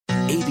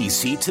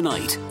ABC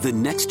Tonight, the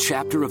next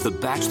chapter of the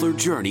Bachelor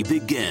journey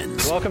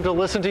begins. Welcome to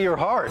Listen to Your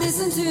Heart.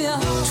 Listen to your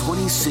heart.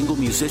 20 single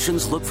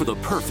musicians look for the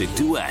perfect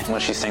duet. When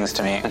she sings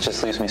to me, it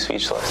just leaves me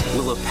speechless.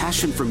 Will a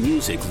passion for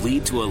music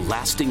lead to a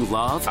lasting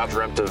love? I've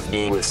dreamt of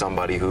being with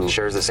somebody who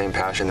shares the same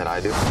passion that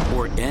I do.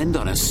 Or end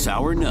on a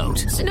sour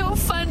note? It's no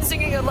fun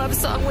singing a love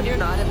song when you're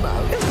not in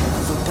love.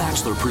 The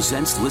Bachelor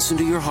presents Listen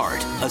to Your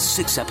Heart, a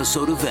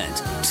 6-episode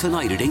event,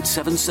 tonight at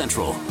 8/7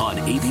 Central on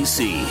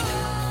ABC.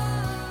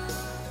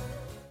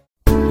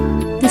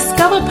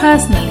 Discover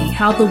personally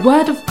how the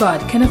Word of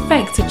God can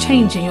affect a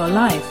change in your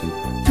life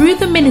through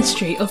the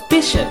ministry of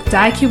Bishop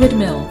Dike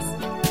Mills.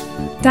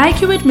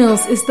 Dike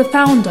Mills is the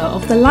founder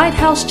of the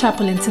Lighthouse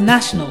Chapel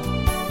International,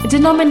 a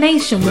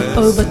denomination with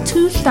over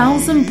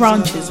 2,000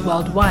 branches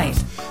worldwide.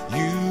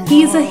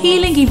 He is a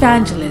healing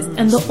evangelist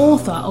and the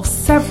author of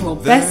several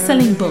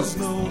best-selling books.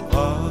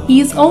 He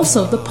is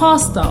also the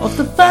pastor of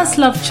the First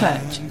Love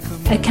Church,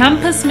 a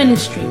campus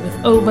ministry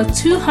with over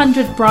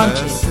 200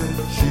 branches.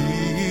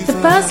 The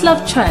First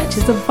Love Church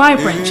is a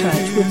vibrant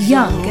church with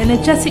young,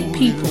 energetic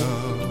people,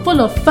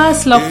 full of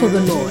first love for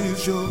the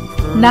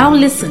Lord. Now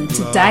listen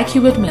to Dike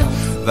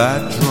Mills.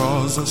 That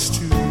draws us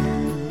to.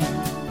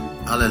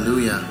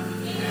 Hallelujah.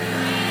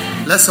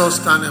 Let's all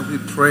stand and we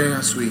pray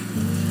as we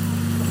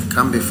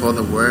come before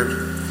the Word.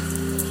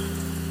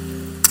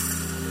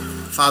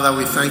 Father,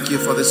 we thank you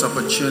for this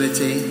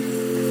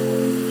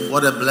opportunity.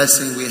 What a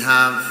blessing we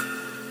have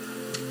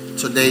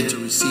today to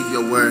receive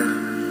your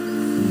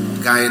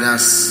Word. Guide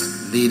us.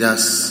 Lead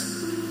us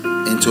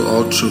into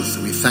all truth.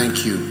 We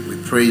thank you. We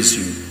praise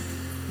you,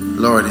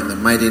 Lord, in the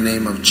mighty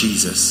name of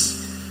Jesus.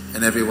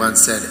 And everyone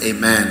said,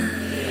 Amen.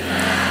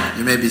 Amen.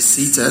 You may be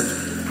seated.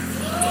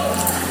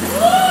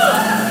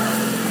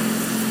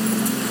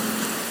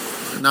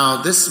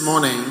 Now, this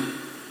morning,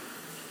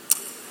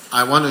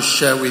 I want to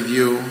share with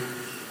you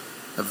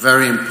a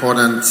very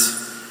important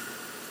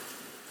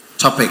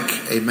topic.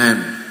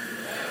 Amen.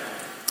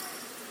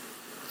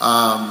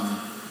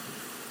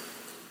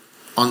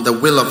 On the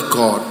will of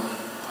God,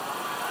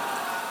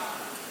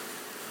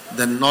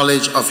 the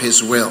knowledge of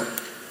His will.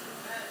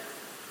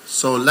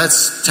 So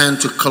let's turn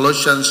to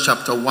Colossians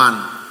chapter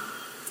 1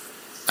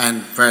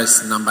 and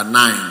verse number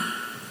 9.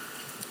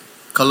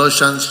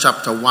 Colossians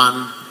chapter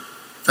 1,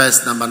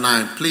 verse number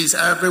 9. Please,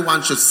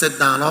 everyone should sit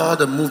down. All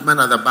the movement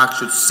at the back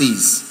should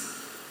cease.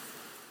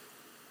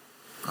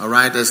 All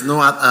right, there's no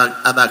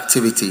other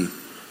activity.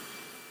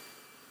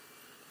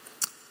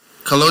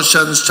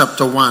 Colossians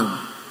chapter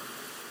 1.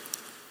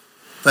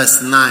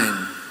 Verse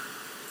 9.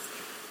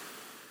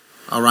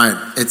 All right.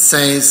 It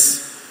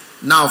says,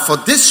 now for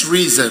this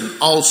reason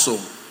also,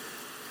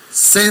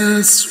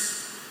 since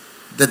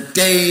the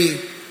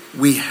day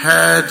we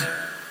heard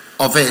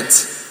of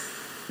it,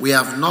 we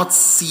have not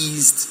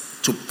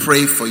ceased to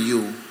pray for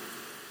you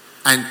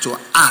and to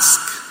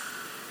ask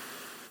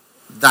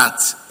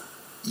that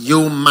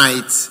you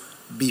might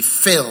be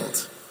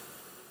filled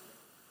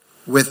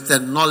with the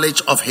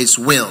knowledge of His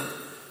will.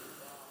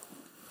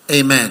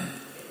 Amen.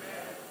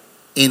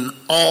 In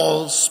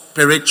all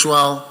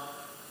spiritual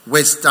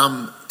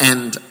wisdom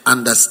and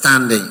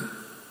understanding.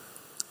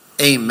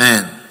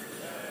 Amen.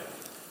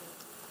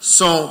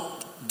 So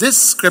this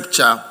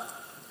scripture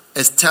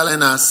is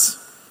telling us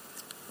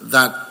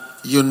that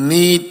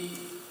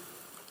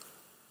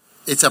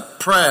it's a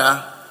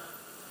prayer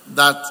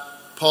that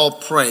Paul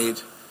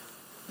prayed,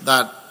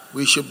 that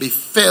we should be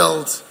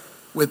filled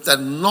with the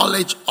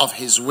knowledge of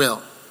His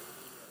will.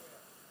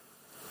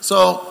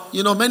 So,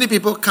 many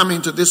people come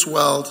into this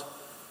world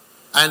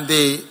and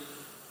they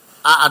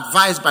are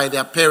advised by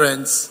their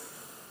parents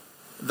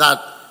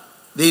that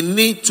they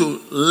need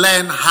to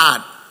learn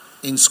hard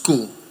in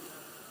school.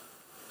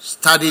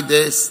 Study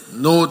this,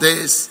 know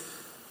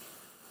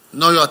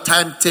your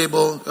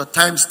timetable, your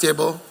times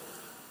table.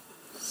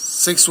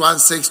 6-1,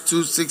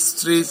 6-2,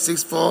 6-3,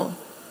 6-4,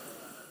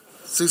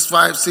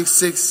 6-5,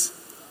 6-6,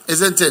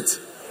 isn't it?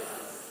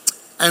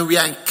 And we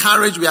are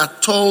encouraged, we are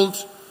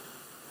told,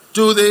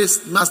 do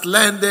this, you must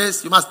learn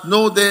this, you must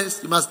know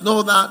this, you must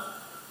know that.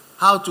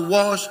 How to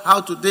wash,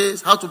 how to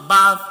this, how to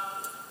bath,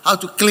 how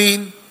to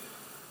clean.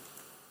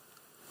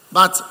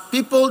 But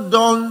people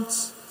don't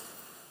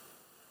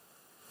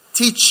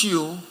teach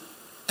you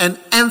and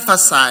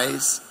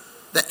emphasize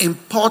the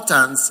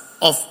importance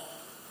of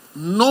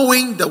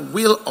knowing the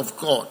will of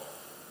God.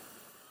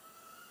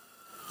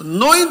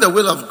 Knowing the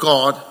will of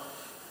God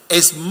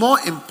is more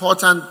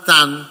important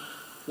than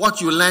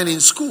what you learn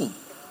in school.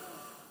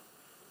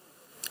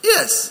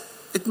 Yes,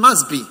 it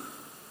must be.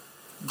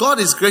 God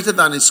is greater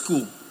than a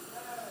school.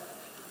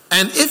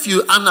 And if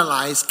you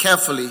analyze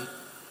carefully,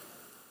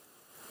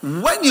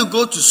 when you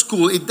go to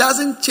school, it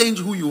doesn't change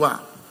who you are.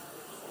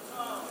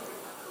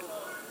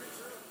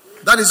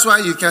 That is why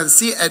you can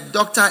see a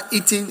doctor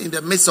eating in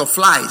the midst of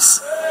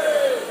flies.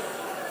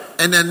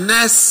 And a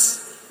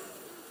nurse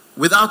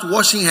without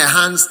washing her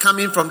hands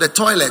coming from the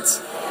toilet.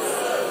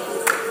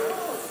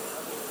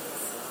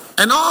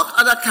 And all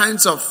other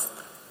kinds of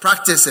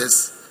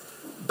practices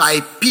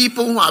by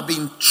people who have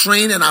been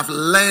trained and have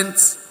learned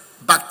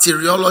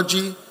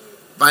bacteriology,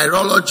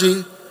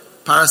 virology,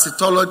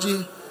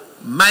 parasitology,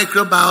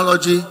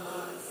 microbiology,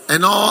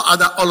 and all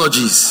other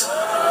ologies.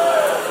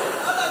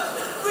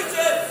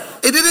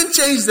 It didn't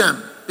change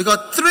them,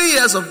 because 3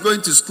 years of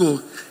going to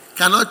school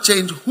cannot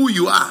change who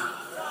you are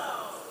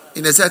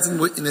in a certain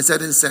way, in a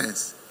certain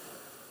sense.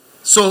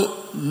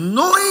 So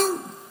knowing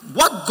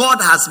what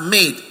God has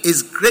made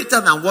is greater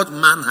than what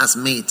man has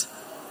made.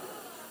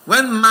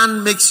 When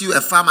man makes you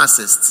a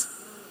pharmacist,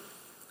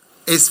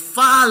 it's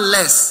far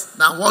less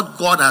than what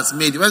God has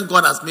made. When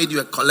God has made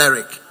you a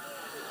choleric,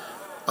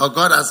 or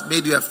God has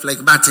made you a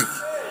phlegmatic,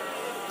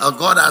 or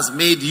God has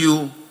made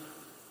you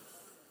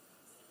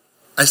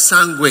a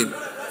sanguine,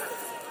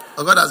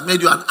 or God has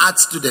made you an art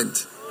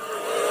student.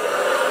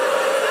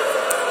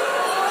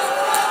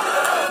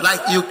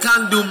 Like you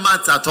can't do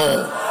maths at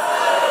all.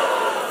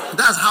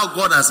 That's how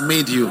God has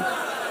made you.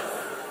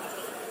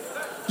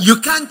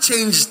 You can't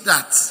change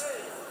that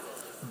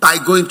by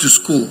going to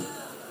school.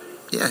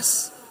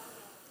 Yes.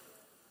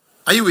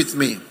 Are you with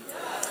me?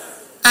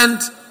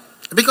 And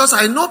because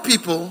I know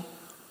people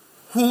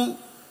who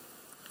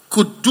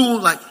could do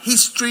like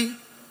history,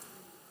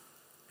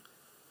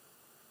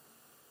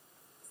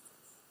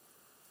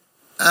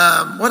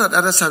 what are the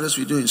other subjects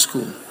we do in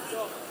school?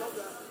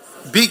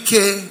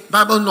 BK,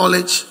 Bible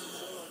knowledge,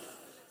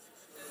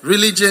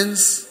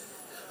 religions,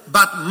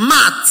 but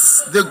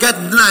maths, they'll get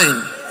 9.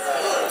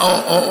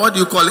 Or what do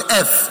you call it?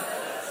 F.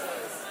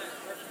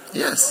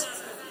 Yes.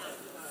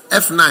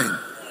 F9.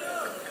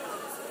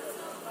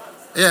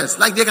 Yes,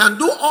 like they can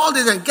do all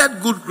this and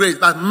get good grades,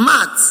 but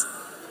maths,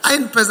 I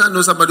personally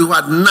know somebody who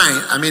had 9.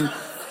 I mean,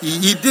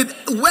 he did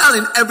well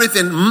in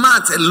everything.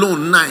 Maths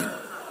alone, 9.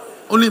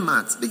 Only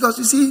maths. Because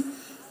you see,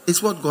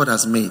 it's what God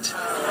has made.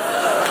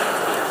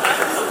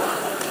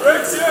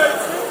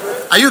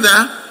 Are you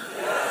there?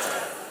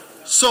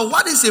 So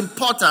what is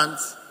important,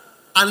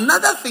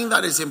 another thing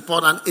that is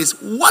important is,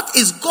 what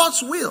is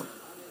God's will?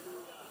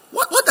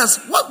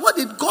 What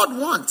did God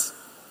want?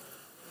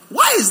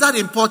 Why is that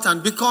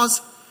important?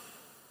 Because,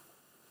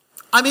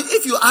 I mean,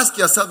 if you ask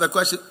yourself the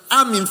question,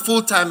 I'm in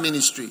full-time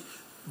ministry.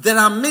 There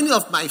are many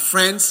of my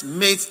friends,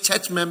 mates,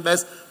 church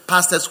members,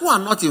 pastors who are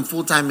not in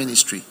full-time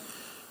ministry.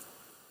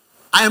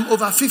 I am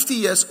over 50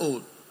 years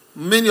old.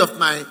 Many of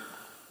my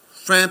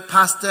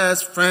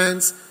pastors,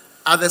 friends,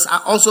 others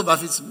are also over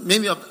 50.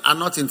 Many are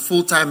not in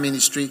full-time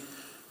ministry,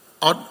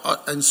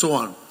 and so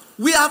on.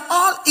 We have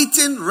all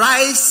eaten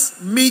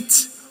rice,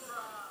 meat.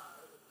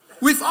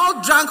 We've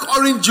all drank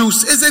orange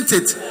juice, isn't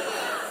it?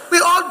 We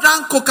all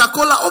drank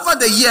Coca-Cola over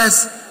the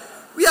years.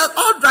 We are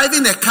all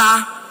driving a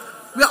car.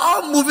 We are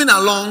all moving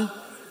along.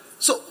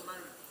 So,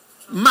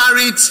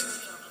 married,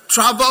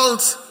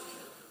 traveled,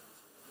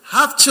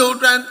 have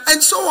children,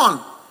 and so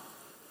on.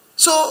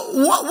 So,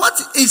 what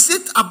is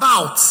it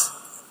about?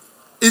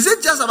 Is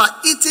it just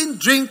about eating,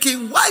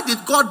 drinking? Why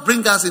did God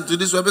bring us into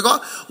this world?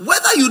 Because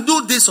whether you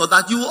do this or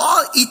that, you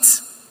all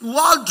eat, you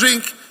all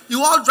drink,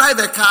 you all drive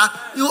a car,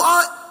 you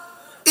all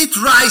eat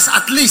rice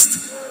at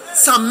least.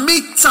 Some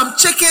meat, some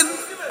chicken,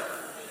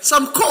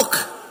 some coke.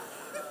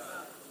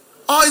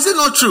 Or is it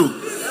not true?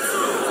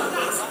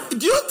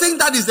 Do you think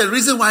that is the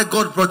reason why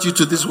God brought you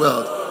to this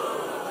world?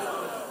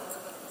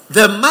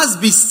 There must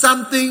be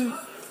something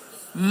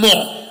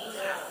more.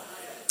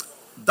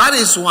 That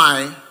is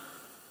why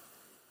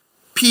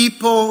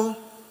people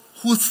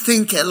who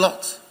think a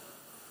lot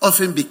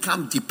often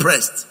become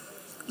depressed,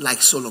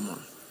 like Solomon.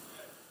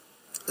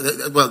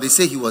 Well, they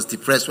say he was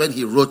depressed when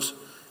he wrote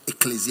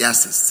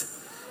Ecclesiastes.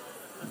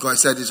 God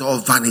said it's all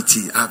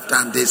vanity. I've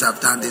done this,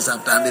 I've done this,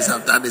 I've done this,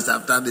 I've done this,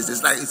 I've done this.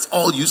 It's like it's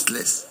all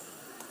useless.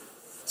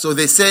 So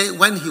they say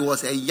when he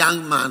was a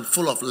young man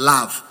full of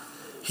love,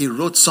 he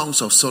wrote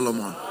Songs of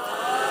Solomon.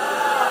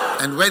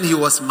 And when he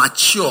was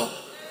mature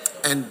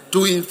and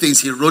doing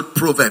things, he wrote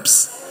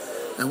Proverbs.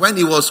 And when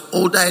he was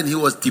older and he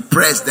was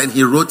depressed, then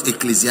he wrote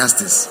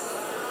Ecclesiastes.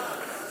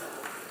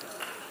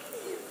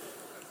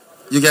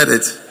 You get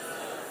it?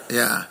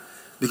 Yeah.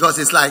 Because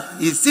it's like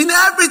he's seen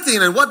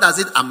everything, and what does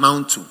it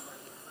amount to?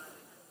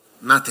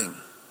 Nothing.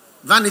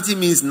 Vanity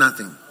means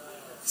nothing.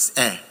 It's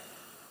air.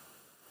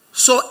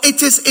 So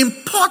it is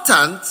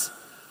important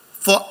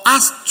for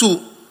us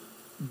to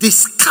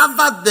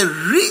discover the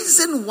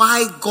reason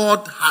why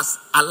God has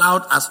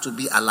allowed us to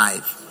be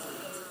alive.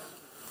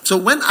 So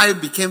when I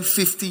became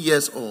 50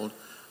 years old,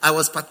 I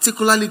was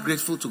particularly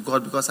grateful to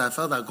God because I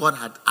felt that God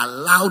had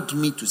allowed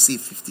me to see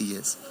 50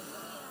 years.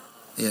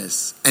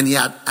 Yes. And he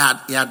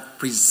had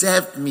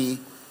preserved me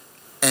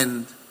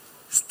and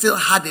still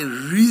had a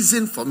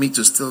reason for me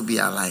to still be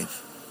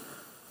alive.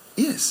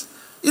 Yes.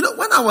 You know,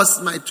 when I was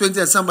in my 20s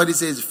and somebody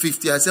says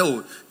 50, I say,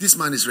 oh, this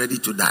man is ready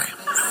to die.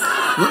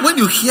 When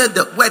you hear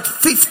the word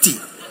 50,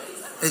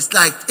 it's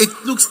like it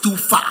looks too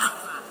far.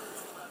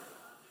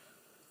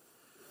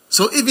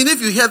 So even if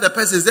you hear the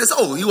person says,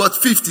 oh, he was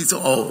 50, so,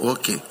 oh,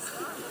 okay.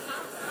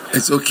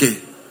 It's okay.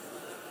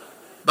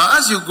 But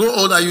as you grow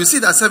older, you see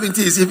that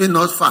 70 is even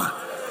not far.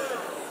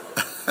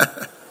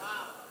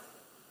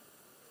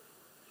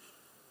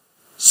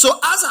 So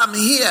as I'm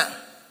here,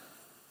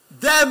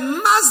 There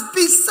must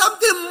be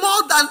something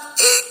more than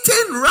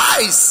eating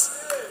rice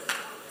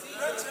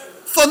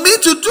for me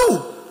to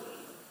do.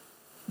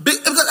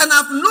 And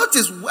I've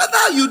noticed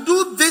whether you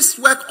do this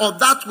work or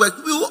that work,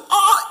 we will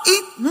all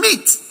eat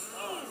meat.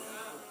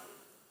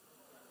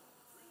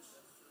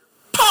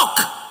 Pork,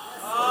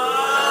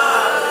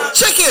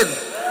 chicken,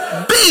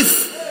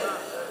 beef,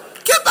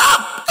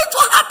 kebab. It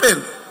will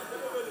happen.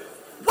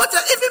 What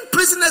even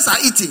prisoners are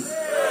eating.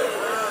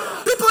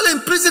 People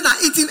in prison are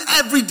eating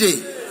every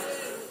day.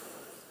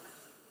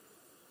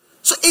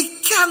 So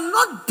it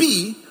cannot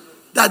be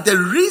that the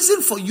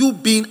reason for you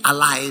being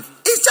alive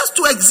is just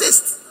to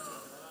exist.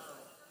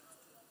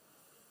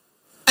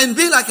 And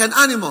be like an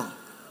animal,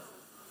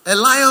 a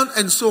lion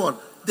and so on.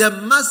 There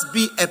must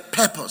be a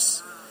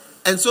purpose.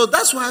 And so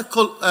that's why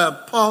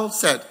Paul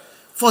said,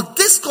 for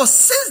this cause,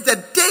 since the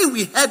day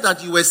we heard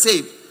that you were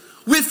saved,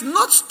 we've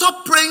not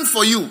stopped praying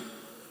for you.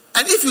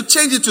 And if you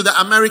change it to the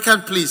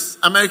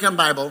American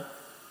Bible,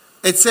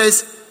 it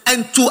says,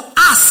 and to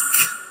ask.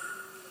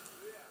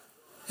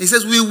 He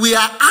says, we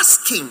are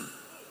asking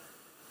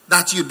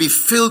that you be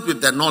filled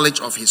with the knowledge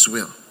of his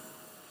will.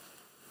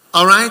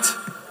 All right?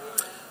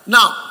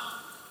 Now,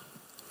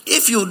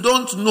 if you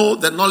don't know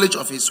the knowledge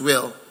of his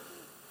will,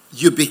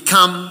 you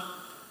become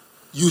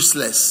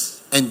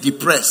useless and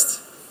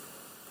depressed.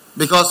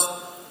 Because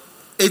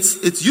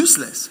it's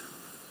useless.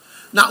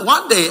 Now,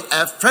 one day,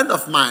 a friend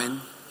of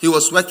mine, he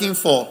was working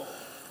for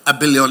a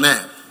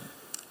billionaire.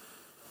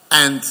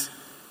 And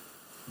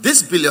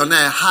this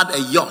billionaire had a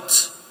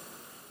yacht.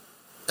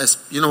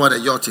 You know what a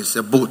yacht is?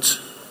 A boat.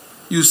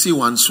 You'll see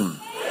one soon.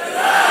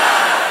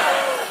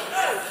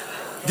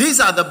 These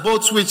are the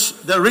boats which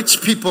the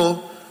rich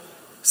people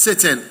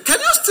sit in. Can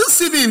you still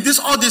see me in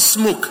all this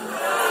smoke?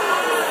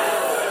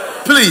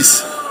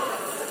 Please.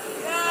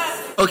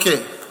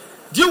 Okay.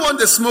 Do you want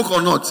the smoke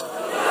or not?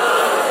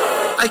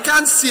 I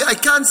can't see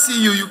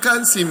you. You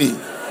can't see me.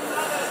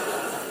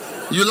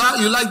 You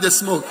like the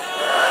smoke?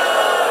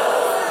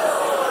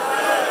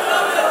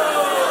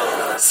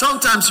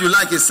 Sometimes you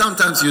like it,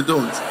 sometimes you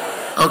don't.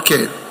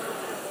 Okay.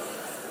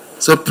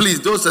 So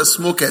please, those are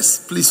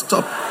smokers, please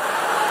stop.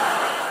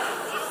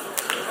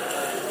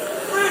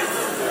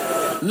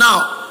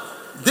 Now,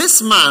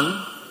 this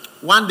man,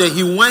 one day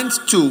he went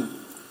to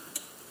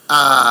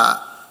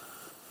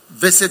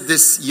visit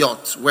this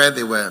yacht where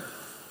they were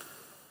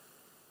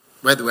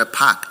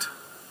parked.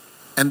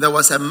 And there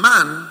was a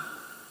man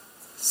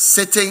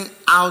sitting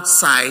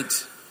outside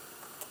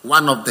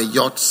one of the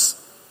yachts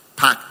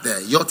parked there.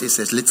 Yacht is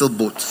a little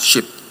boat,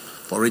 ship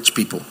for rich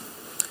people.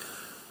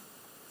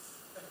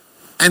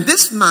 And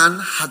this man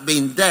had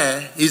been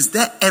there, he's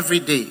there every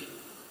day.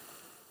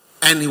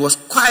 And he was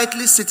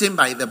quietly sitting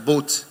by the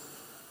boat.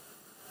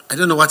 I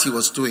don't know what he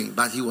was doing,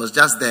 but he was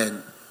just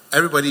there.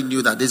 Everybody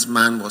knew that this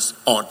man was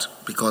odd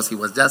because he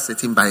was just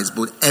sitting by his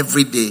boat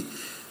every day.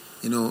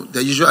 You know,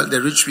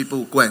 the rich people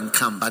would go and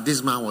come, but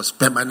this man was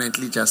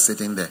permanently just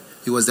sitting there.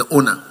 He was the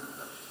owner.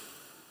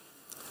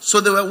 So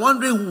they were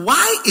wondering,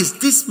 why is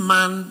this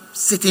man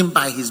sitting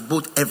by his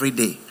boat every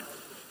day?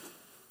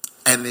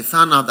 And they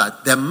found out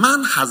that the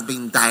man has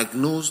been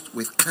diagnosed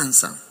with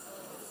cancer.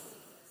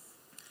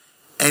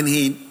 And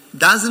he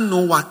doesn't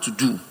know what to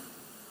do.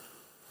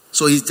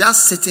 So he's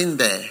just sitting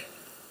there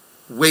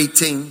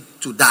waiting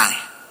to die.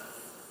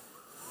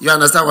 You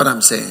understand what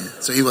I'm saying?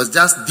 So he was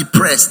just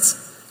depressed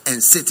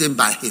and sitting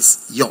by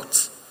his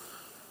yacht.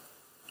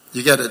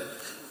 You get it?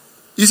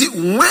 You see,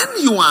 when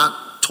you are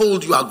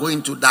told you are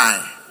going to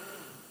die,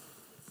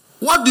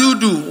 what do you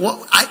do?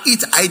 I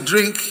eat, I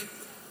drink.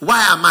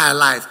 Why am I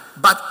alive?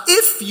 But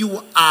if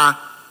you are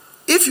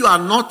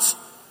not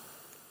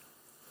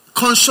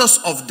conscious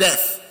of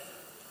death,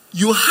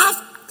 you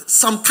have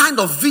some kind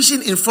of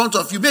vision in front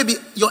of you. Maybe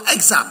your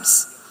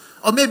exams,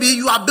 or maybe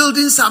you are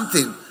building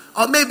something,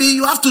 or maybe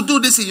you have to do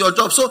this in your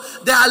job. So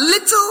there are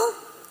little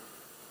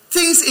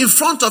things in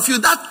front of you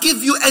that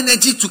give you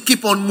energy to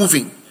keep on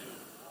moving.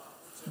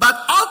 But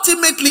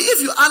ultimately,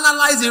 if you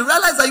analyze it,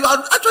 realize that you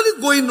are actually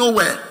going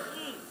nowhere.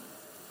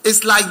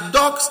 It's like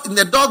dogs in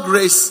the dog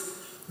race.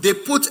 They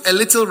put a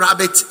little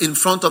rabbit in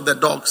front of the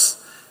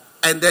dogs,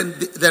 and then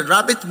the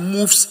rabbit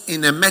moves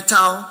in a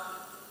metal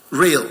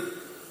rail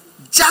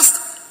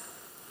just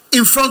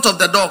in front of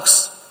the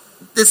dogs.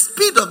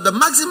 The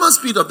maximum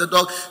speed of the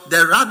dog,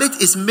 the rabbit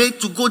is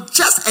made to go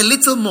just a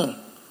little more.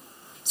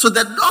 So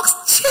the dogs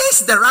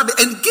chase the rabbit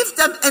and give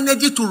them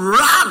energy to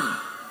run.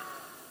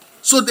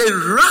 So they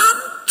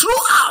run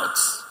throughout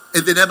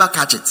and they never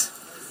catch it.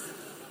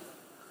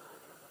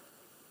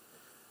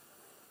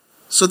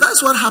 So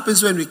that's what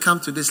happens when we come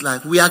to this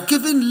life. We are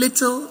given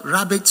little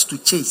rabbits to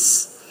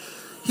chase.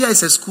 Here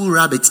is a school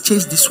rabbit.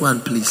 Chase this one,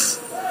 please.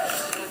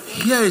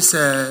 Here is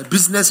a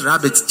business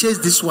rabbit. Chase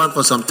this one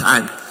for some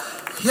time.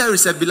 Here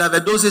is a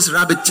beloved doses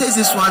rabbit. Chase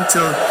this one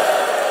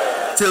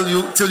till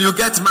you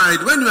get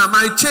married. When you are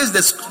married, chase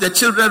the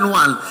children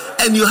one.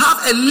 And you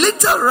have a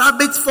little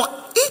rabbit for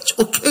each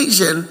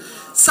occasion.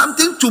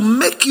 Something to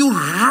make you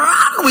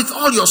run with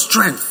all your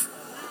strength.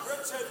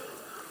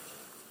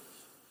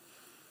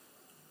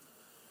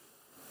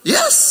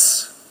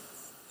 Yes.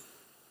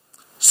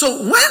 So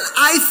when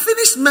I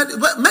finished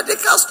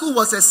medical school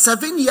was a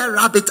 7-year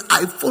rabbit.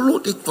 I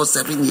followed it for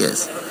 7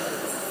 years.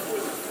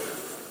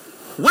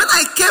 When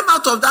I came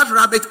out of that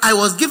rabbit, I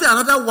was given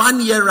another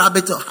 1-year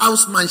rabbit of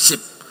housemanship.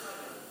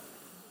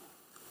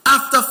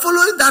 After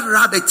following that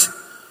rabbit,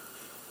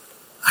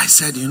 I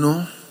said,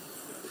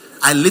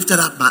 I lifted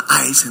up my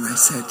eyes and I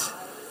said,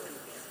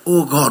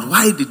 oh God,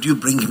 why did you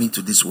bring me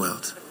to this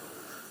world?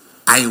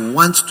 I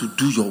want to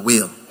do your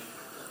will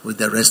with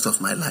the rest of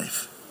my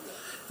life.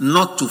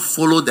 Not to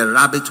follow the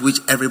rabbit which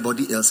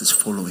everybody else is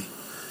following.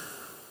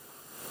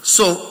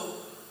 So,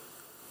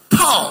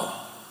 Paul,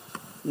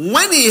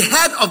 when he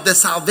heard of the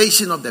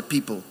salvation of the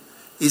people,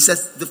 he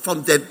says,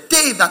 from the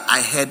day that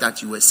I heard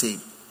that you were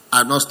saved, I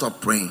have not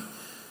stopped praying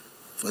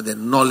for the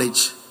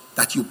knowledge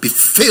that you be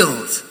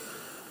filled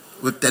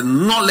with the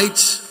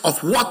knowledge of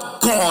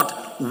what God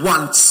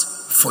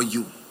wants for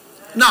you.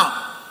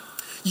 Now,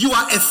 you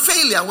are a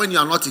failure when you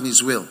are not in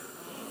his will.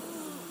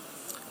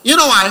 You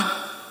know why?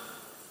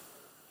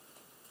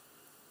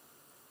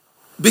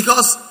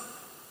 Because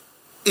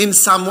in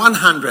Psalm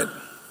 100,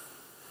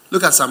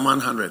 look at Psalm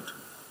 100.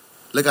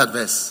 Look at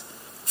verse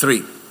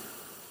 3.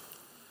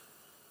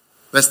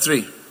 Verse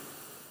 3.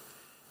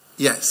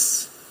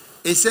 Yes.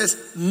 It says,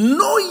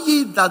 know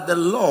ye that the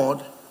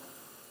Lord,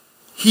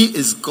 he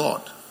is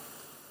God.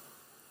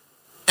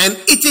 And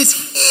it is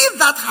he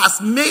that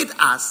has made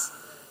us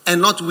and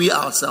not we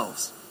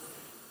ourselves.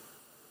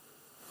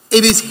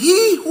 It is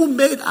he who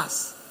made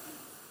us.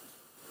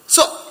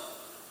 So,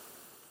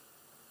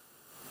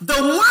 the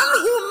one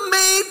who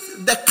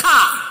made the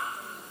car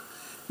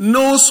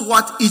knows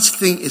what each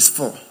thing is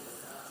for.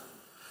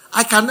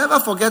 I can never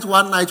forget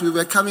one night we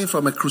were coming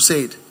from a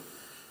crusade.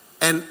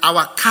 And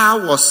our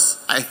car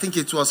was, I think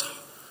it was,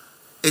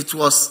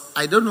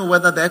 I don't know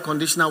whether the air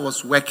conditioner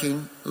was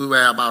working. We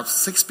were about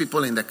 6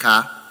 people in the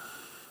car.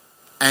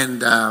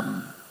 And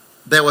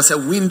there was a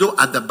window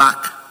at the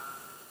back.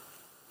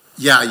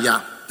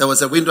 Yeah. There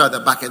was a window at the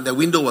back and the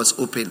window was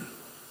open.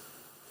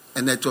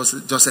 And it was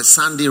just a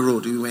sandy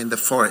road. We were in the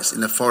forest.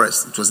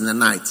 It was in the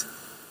night.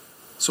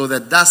 So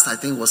the dust, I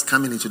think, was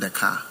coming into the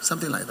car.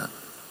 Something like that.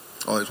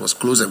 Or it was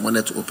closed and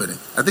wanted to open it.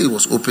 I think it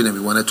was open and we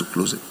wanted to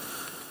close it.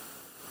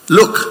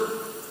 Look.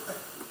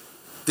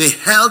 They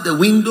held the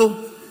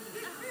window.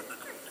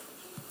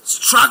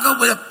 Struggled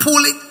with it,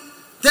 pull it.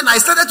 Then I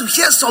started to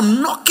hear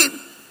some knocking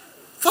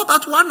for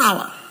about 1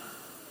 hour.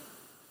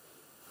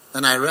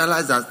 And I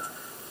realized that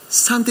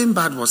something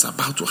bad was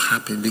about to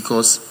happen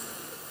because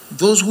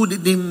those who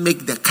didn't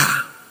make the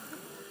car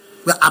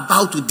were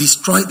about to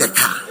destroy the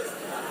car.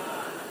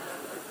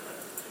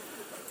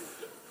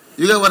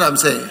 You get what I'm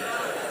saying?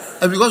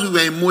 And because we were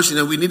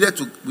emotional, we needed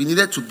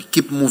to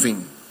keep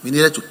moving. We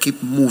needed to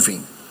keep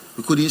moving.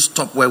 We couldn't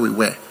stop where we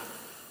were.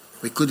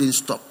 We couldn't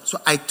stop. So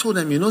I told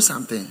them, you know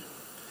something?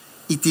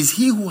 It is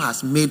he who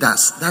has made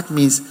us. That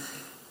means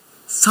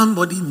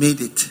somebody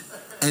made it.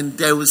 And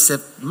there was a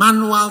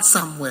manual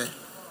somewhere.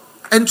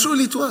 And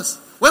truly it was.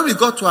 When we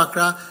got to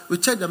Accra, we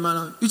checked the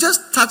manual. You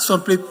just touch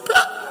some place,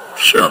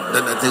 sure,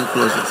 then the thing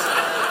closes.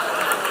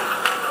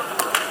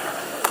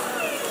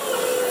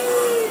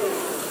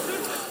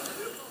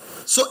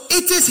 So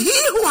it is he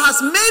who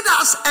has made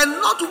us and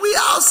not we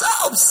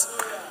ourselves.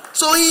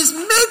 So he's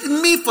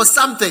made me for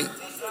something.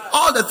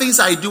 All the things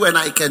I do and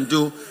I can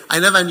do, I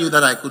never knew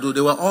that I could do.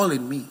 They were all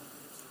in me.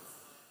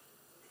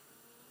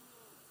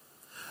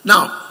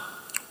 Now,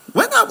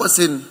 when I was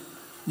in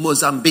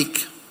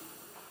Mozambique,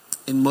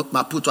 in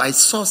Maputo, I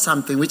saw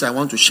something which I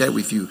want to share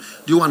with you.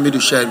 Do you want me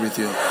to share it with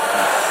you?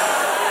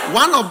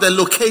 One of the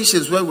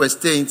locations where we're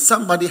staying,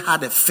 somebody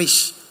had a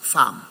fish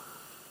farm.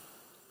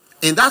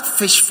 In that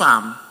fish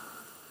farm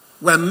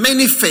were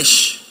many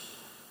fish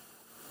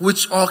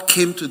which all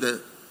came to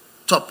the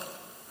top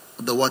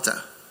of the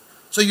water.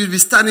 So you'll be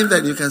standing there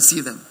and you can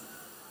see them.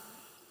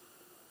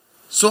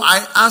 So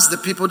I asked the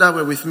people that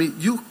were with me,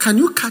 can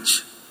you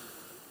catch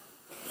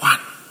one?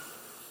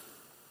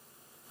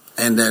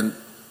 And then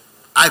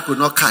I could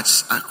not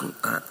catch. I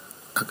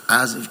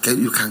asked,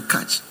 you can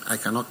catch. I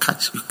cannot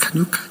catch. Can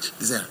you catch?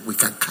 They said, we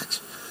can catch.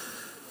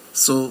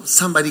 So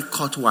somebody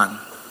caught one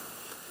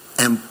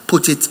and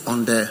put it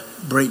on the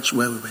bridge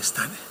where we were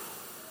standing.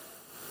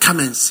 Come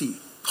and see.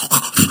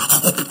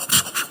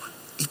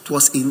 It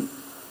was in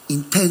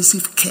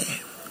intensive care.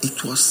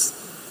 It was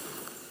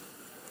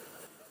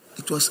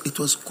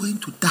going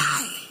to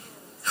die.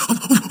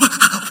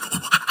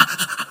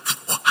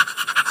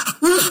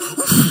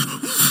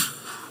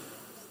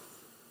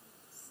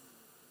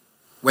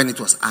 When it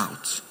was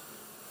out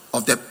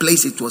of the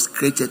place it was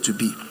created to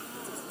be.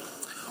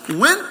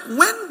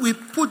 When we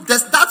put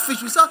that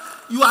fish, we said,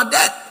 you are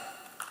dead.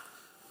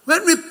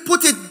 When we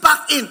put it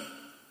back in,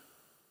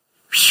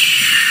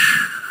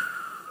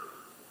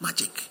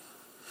 magic.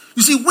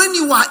 You see, when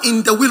you are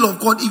in the will of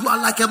God, you are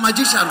like a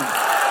magician.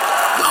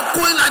 You are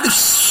going like this.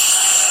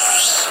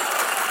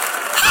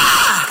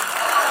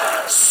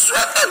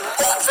 Swimming,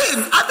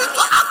 moving. I mean,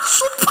 to act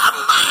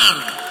Superman.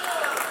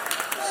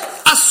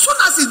 As soon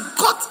as he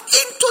got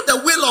into the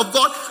will of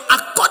God,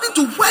 according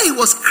to where he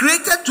was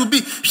created to be,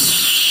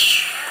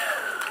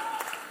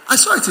 I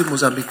saw it in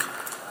Mozambique.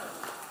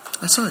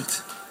 I saw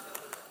it.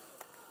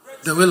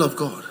 The will of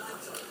God.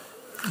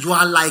 You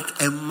are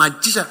like a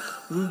magician.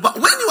 But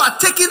when you are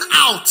taken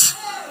out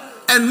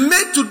and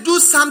made to do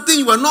something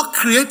you were not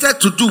created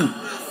to do,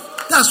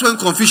 that's when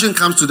confusion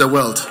comes to the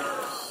world.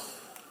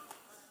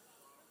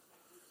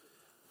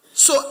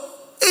 So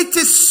it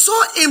is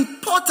so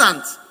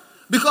important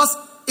because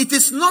it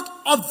is not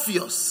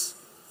obvious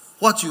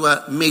what you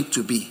are made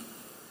to be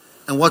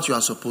and what you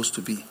are supposed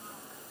to be.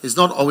 It's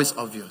not always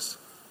obvious.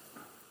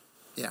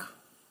 Yeah.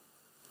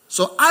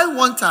 So I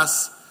want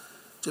us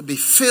to be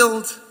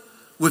filled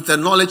with the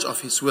knowledge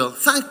of His will.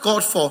 Thank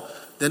God for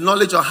the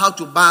knowledge of how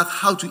to bath,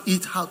 how to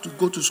eat, how to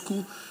go to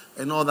school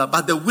and all that.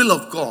 But the will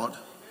of God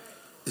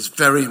is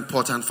very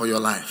important for your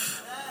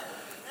life.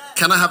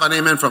 Can I have an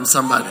amen from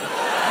somebody?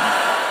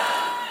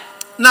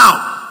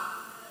 Now,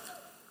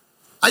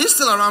 are you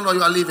still around or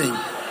you are leaving?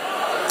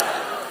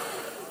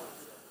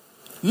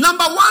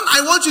 Number one,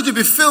 I want you to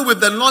be filled with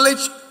the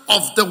knowledge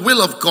of the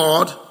will of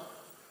God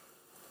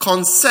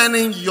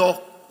concerning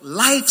your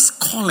life's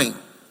calling.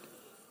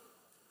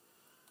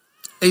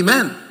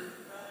 Amen.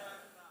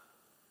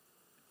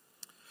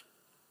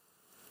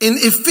 In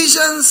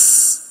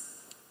Ephesians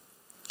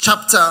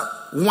chapter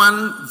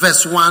 1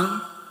 verse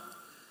 1,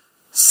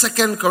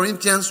 2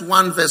 Corinthians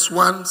 1 verse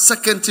 1,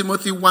 2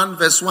 Timothy 1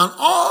 verse 1,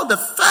 all the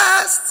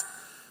first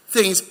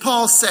things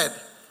Paul said,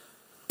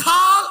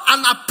 Paul,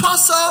 an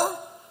apostle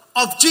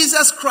of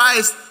Jesus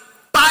Christ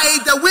by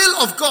the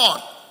will of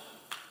God.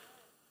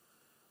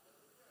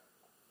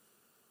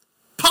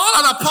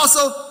 Paul, an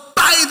apostle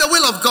by the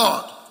will of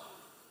God.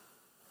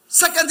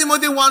 2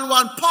 Timothy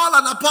 1:1, Paul,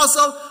 an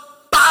apostle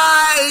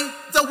by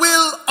the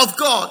will of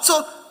God.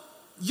 So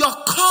your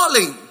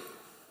calling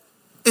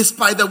is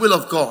by the will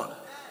of God.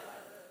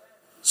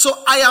 So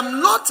I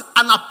am not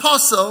an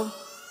apostle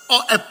or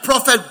a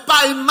prophet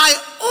by my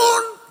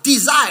own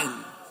design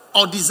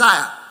or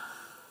desire,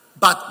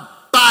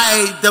 but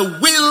by the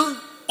will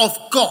of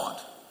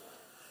God.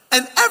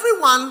 And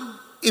everyone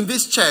in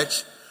this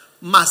church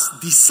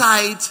must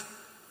decide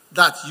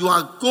that you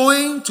are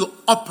going to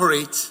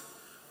operate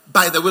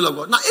by the will of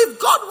God. Now, if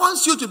God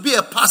wants you to be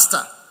a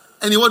pastor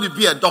and you want to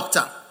be a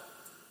doctor,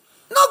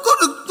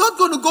 not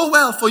going to go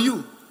well for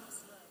you.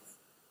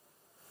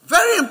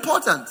 Very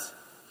important.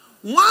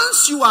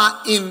 Once you are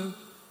in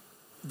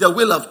the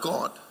will of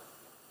God,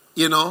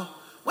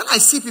 when I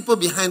see people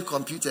behind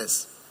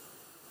computers,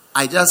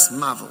 I just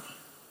marvel.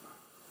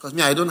 Because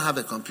I don't have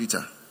a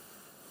computer.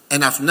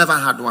 And I've never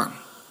had one.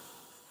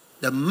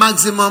 The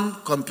maximum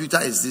computer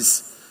is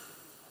this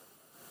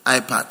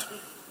iPad.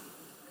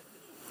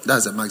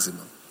 That's the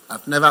maximum.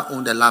 I've never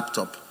owned a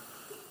laptop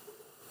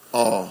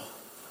or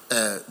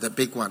the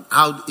big one.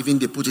 How even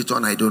they put it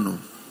on, I don't know.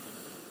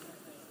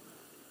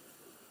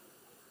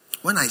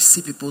 When I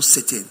see people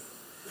sitting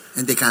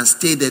and they can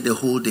stay there the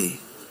whole day,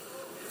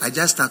 I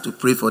just start to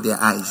pray for their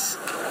eyes.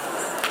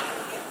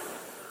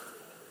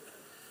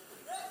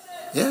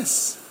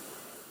 Yes.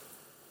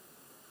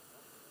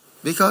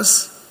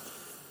 Because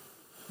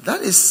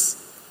that is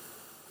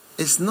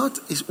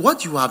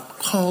what you are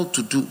called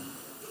to do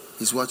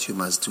is what you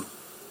must do.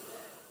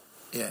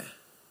 Yeah.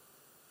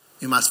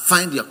 You must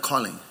find your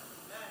calling.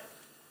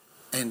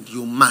 And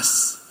you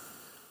must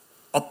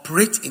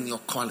operate in your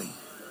calling.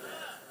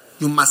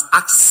 You must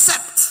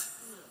accept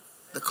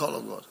the call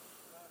of God.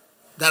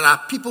 There are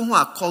people who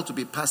are called to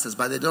be pastors,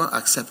 but they don't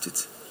accept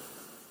it.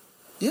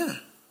 Yeah.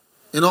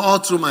 All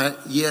through my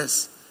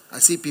years, I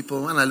see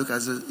people, when I look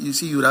at it, you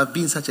see, you would have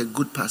been such a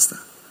good pastor.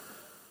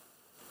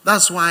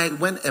 That's why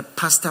when a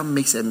pastor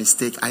makes a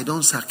mistake, I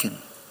don't sack him.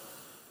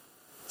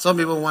 Some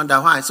people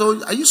wonder why.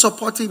 So, are you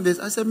supporting this?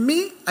 I said,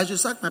 me? I should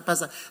sack my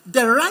pastor.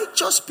 The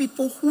righteous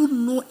people who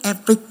know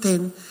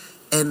everything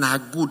and are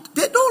good,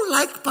 they don't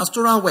like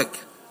pastoral work.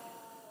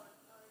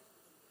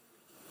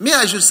 Me,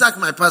 I should sack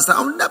my pastor.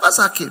 I will never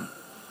sack him.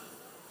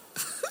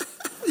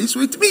 He's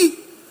with me.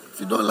 If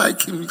you don't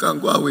like him, you can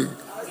go away.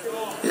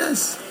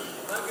 Yes.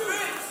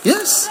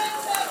 Yes.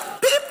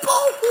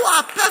 People who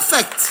are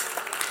perfect,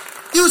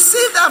 you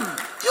see them.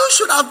 You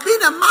should have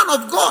been a man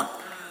of God.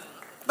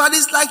 But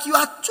it's like you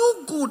are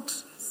too good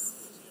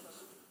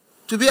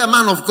to be a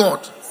man of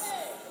God.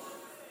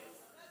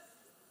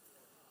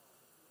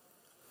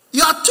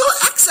 You are too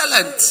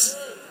excellent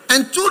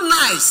and too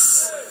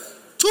nice,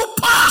 too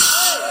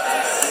posh,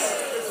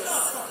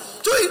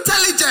 too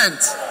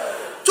intelligent,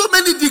 too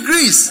many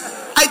degrees.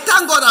 I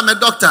thank God I'm a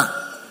doctor.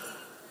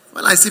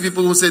 When I see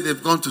people who say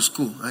they've gone to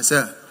school, I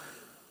say,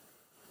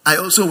 I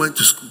also went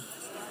to school.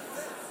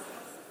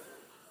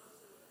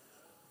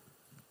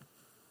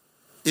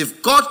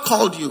 If God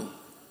called you,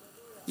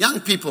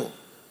 young people,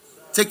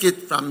 take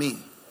it from me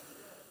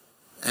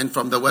and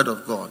from the word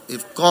of God.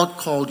 If God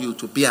called you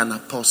to be an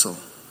apostle,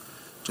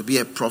 to be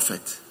a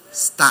prophet,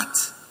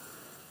 start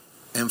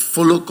and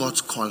follow God's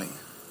calling.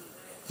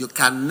 You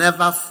can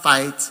never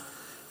fight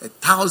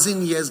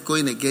 1,000 years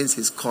going against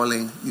his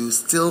calling. You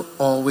still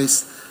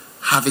always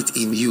have it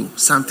in you.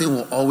 Something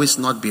will always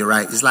not be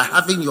right. It's like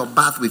having your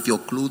bath with your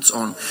clothes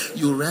on.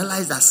 You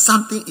realize that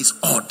something is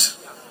odd.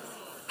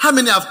 How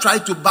many have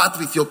tried to bath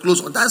with your clothes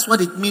on? That's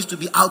what it means to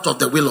be out of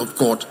the will of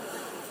God.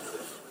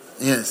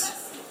 Yes.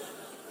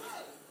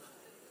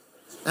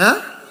 Huh?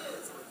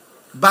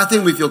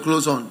 Bathing with your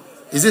clothes on.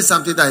 Is it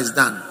something that is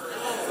done?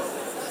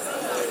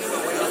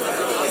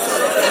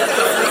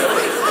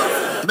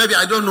 Maybe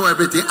I don't know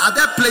everything. Are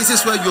there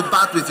places where you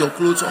bath with your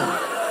clothes on?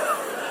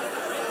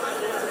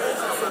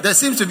 There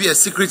seems to be a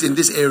secret in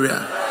this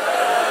area.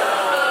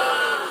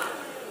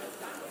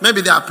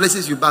 Maybe there are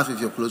places you bath with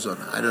your clothes on.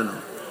 I don't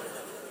know.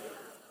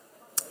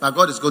 But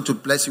God is going to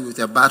bless you with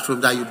a bathroom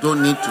that you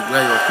don't need to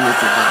wear your clothes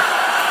to bath.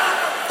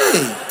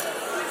 Hey.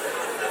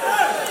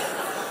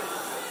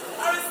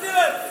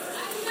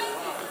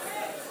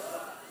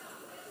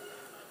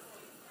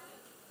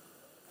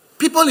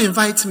 People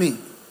invite me.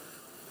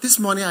 This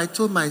morning I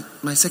told my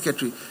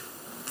secretary,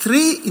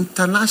 3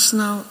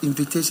 international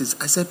invitations.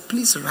 I said,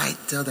 please write,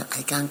 tell them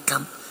I can't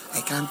come.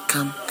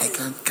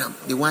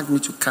 They want me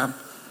to come.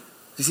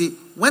 You see,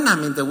 when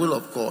I'm in the will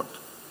of God,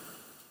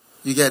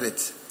 you get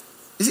it.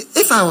 You see,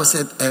 if I was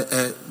a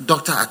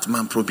doctor at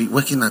Mamprobi,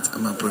 working at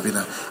Mamprobi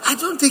now, I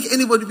don't think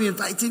anybody would be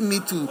inviting me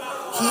to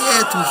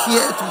here.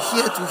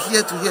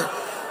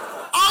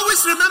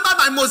 Always remember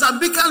my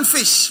Mozambican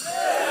fish.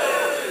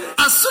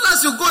 As soon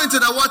as you go into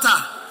the water,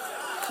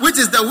 which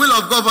is the will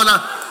of God,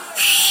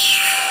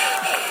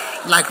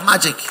 like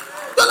magic.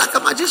 You're like a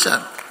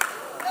magician.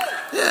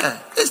 Yeah.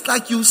 It's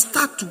like you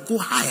start to go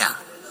higher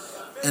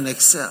and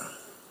excel.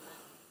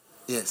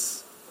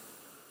 Yes.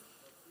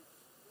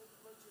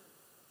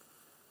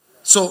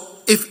 So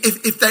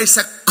if there is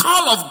a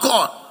call of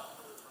God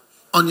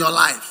on your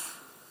life,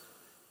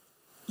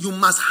 you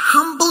must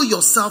humble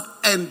yourself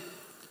and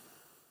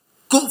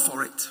go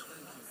for it.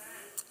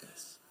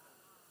 Yes.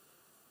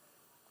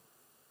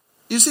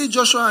 You see,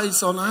 Joshua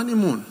is on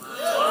honeymoon.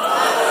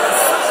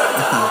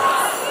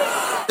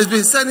 He's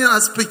been sending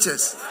us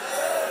pictures.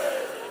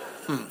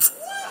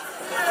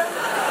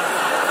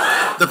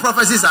 The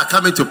prophecies are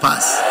coming to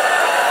pass.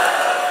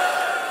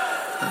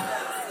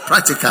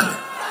 Practically.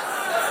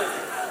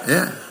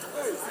 Yeah.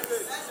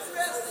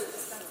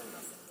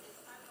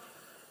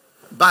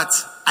 But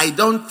I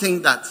don't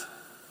think that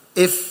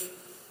if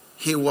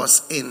he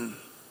was in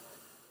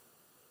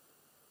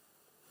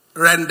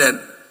Rendon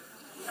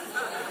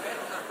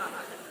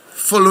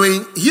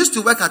following, he used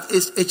to work at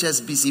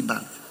HSBC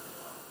Bank.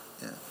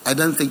 Yeah. I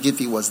don't think if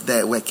he was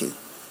there working,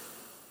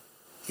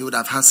 he would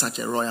have had such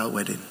a royal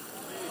wedding.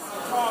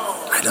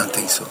 I don't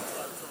think so.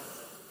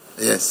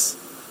 Yes.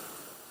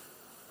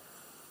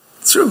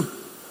 It's true.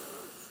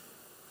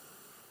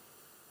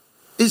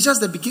 It's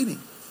just the beginning.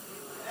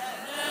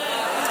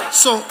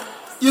 So,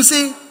 you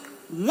see,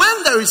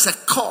 when there is a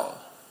call,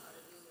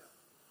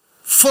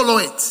 follow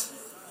it.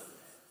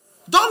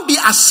 Don't be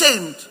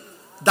ashamed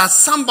that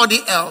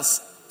somebody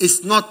else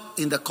is not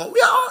in the call. We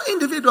are all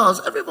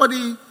individuals,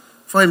 everybody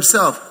for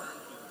himself.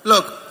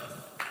 Look,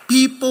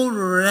 people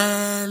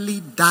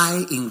rarely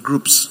die in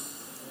groups.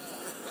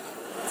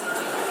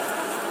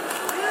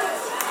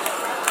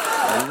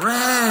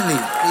 Rarely.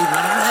 They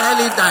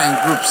rarely die in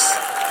groups.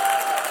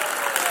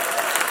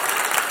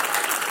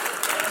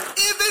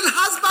 Even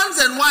husbands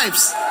and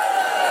wives.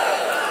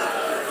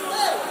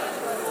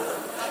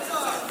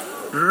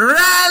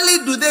 Rarely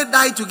do they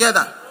die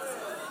together.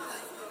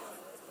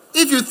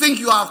 If you think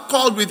you are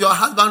called with your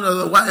husband or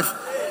your wife,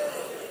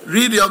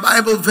 read your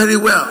Bible very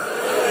well.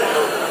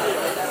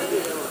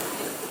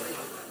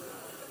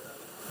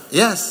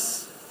 Yes.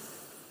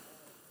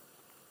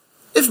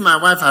 If my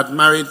wife had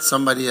married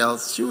somebody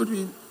else, she would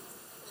be,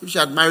 if she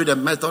had married a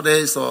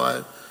Methodist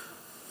or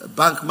a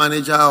bank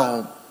manager,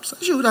 or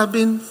she would have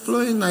been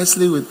flowing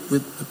nicely with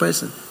the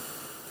person.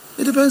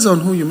 It depends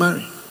on who you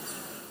marry.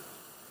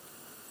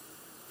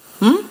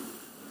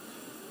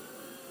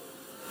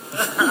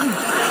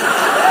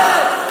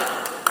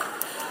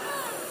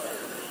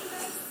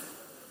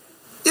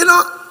 You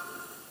know,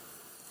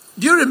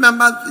 do you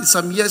remember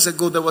some years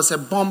ago there was a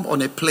bomb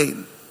on a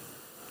plane?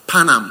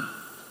 Pan Am.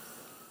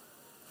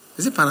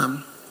 Is it Pan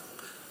Am?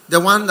 The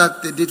one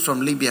that they did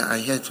from Libya,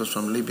 I heard it was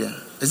from Libya.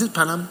 Is it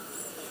Pan Am?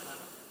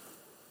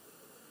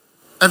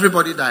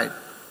 Everybody died.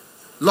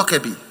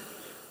 Lockerbie.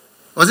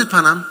 Was it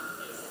Pan Am?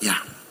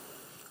 Yeah.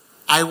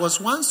 I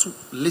was once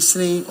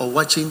listening or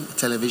watching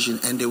television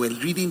and they were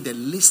reading the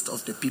list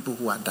of the people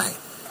who had died.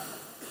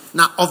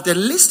 Now, of the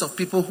list of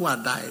people who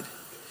had died,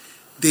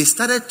 they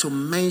started to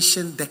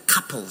mention the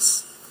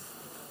couples.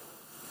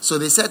 So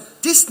they said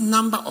this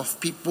number of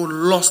people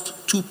lost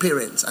 2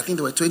 parents. I think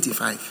there were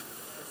 25.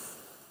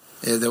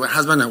 They were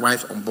husband and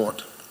wife on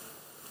board.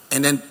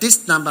 And then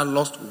this number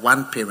lost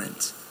 1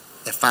 parent,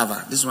 a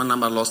father. This one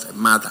number lost a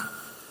mother.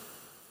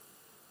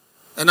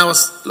 And I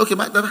was looking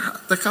back,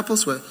 the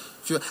couples were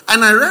few.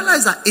 And I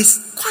realized that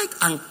it's quite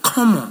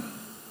uncommon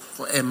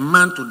for a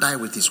man to die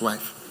with his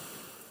wife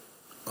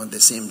on the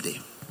same day.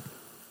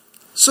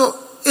 So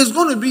it's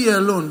going to be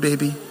alone,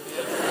 baby,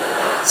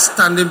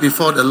 standing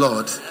before the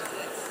Lord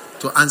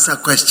to answer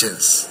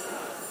questions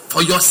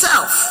for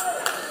yourself.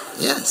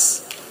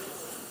 Yes.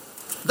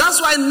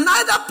 That's why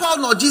neither Paul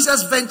nor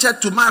Jesus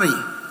ventured to marry.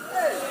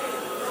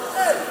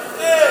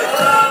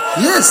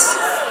 Yes.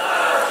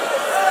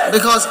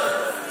 Because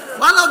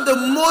one of the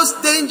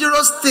most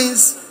dangerous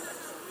things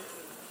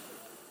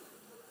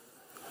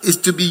is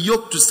to be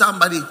yoked to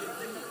somebody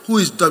who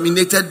is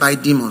dominated by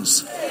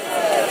demons.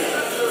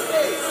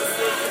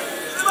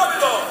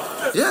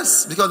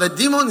 Yes, because the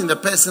demon in the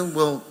person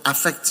will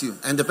affect you,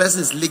 and the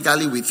person is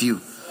legally with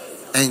you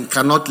and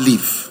cannot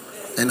leave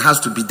and has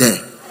to be there.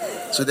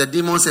 So the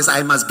demon says,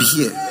 I must be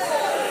here.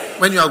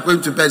 When you are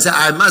going to bed, say,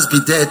 I must be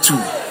there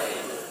too.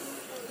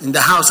 In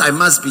the house, I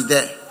must be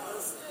there.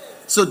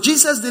 So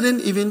Jesus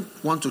didn't even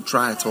want to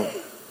try at all.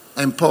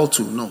 And Paul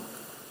too, no.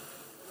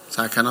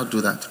 So I cannot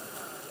do that.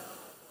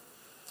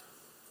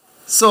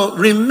 So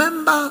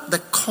remember the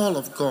call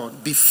of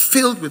God. Be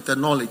filled with the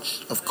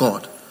knowledge of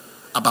God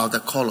about the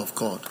call of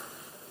God.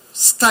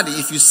 Study.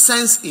 If you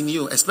sense in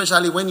you,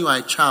 especially when you are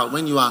a child,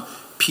 when you are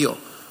pure,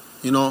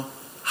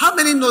 how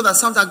many know that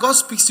sometimes God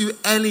speaks to you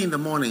early in the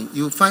morning?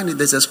 You find it,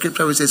 there's a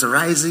scripture which says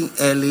rising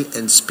early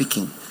and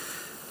speaking.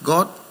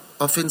 God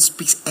often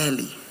speaks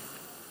early.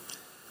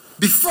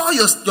 Before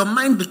your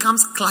mind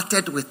becomes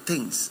cluttered with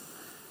things,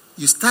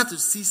 you start to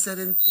see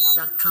certain things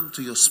that come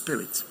to your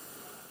spirit.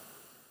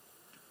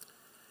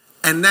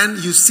 And then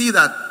you see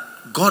that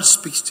God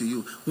speaks to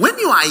you. When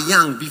you are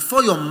young,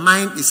 before your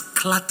mind is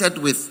cluttered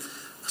with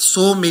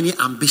so many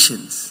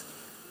ambitions,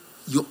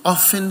 you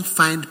often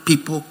find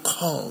people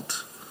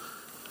called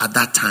at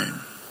that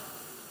time.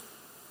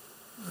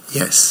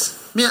 Yes.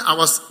 When I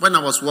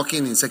was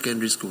working in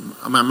secondary school,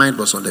 my mind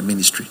was on the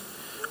ministry.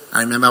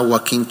 I remember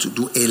working to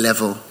do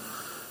A-level,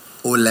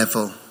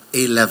 O-level,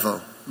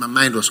 A-level. My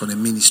mind was on the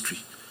ministry.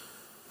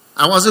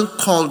 I wasn't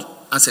called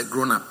as a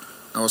grown-up.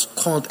 I was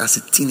called as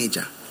a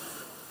teenager,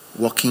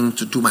 working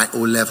to do my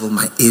O-level,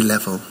 my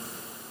A-level.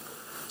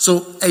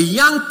 So a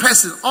young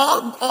person,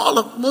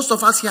 most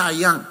of us here are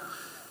young.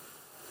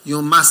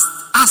 You must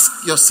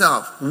ask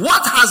yourself,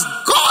 what has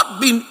God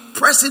been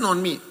pressing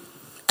on me?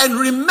 And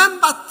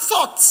remember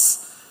thoughts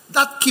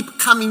that keep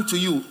coming to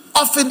you.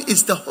 Often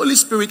it's the Holy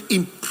Spirit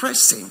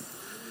impressing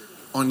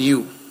on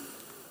you.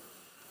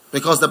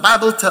 Because the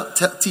Bible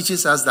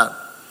teaches us that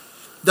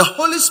the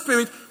Holy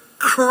Spirit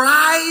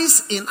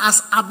cries in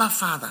us, Abba,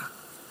 Father.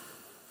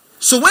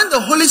 So when the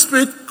Holy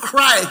Spirit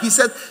cried, he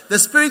said, the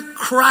Spirit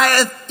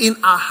crieth in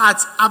our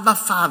hearts, Abba,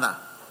 Father.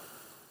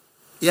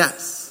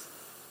 Yes.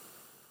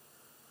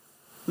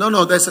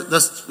 No,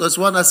 there's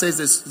one that says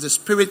this, the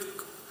Spirit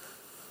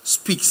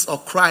speaks or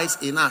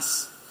cries in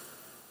us.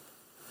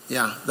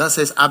 Yeah, that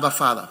says Abba,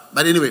 Father.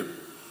 But anyway,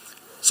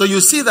 so you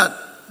see that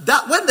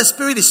when the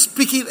Spirit is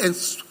speaking and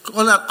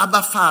calling out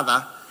Abba,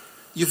 Father,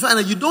 you find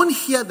that you don't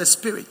hear the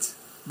Spirit,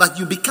 but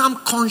you become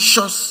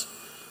conscious.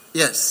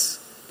 Yes.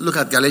 Look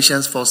at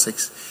Galatians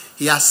 4:6.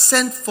 He has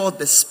sent forth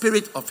the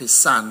Spirit of His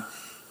Son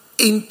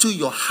into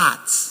your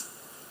hearts,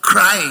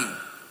 crying.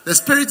 The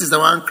Spirit is the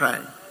one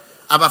crying,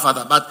 Abba,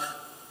 Father. But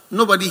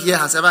nobody here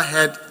has ever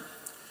heard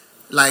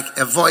like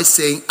a voice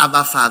saying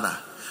Abba, Father.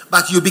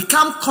 But you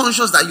become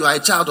conscious that you are a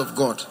child of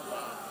God.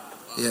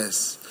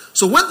 Yes.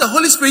 So when the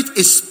Holy Spirit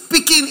is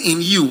speaking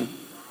in you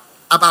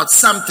about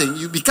something,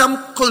 you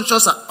become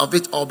conscious of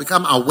it or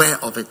become aware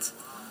of it.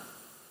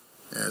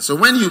 Yeah. So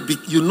when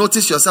you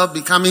notice yourself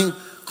becoming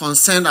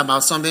concerned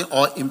about something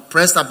or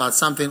impressed about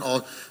something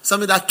or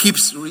something that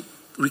keeps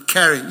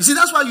recurring. You see,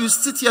 that's why you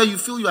sit here, you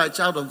feel you are a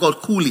child of God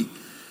coolly.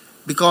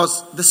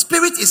 Because the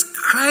Spirit is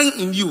crying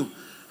in you,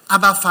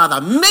 Abba, Father.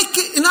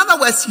 In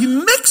other words, He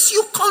makes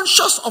you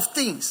conscious of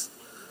things.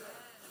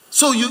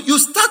 So you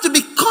start to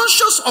be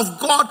conscious of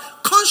God,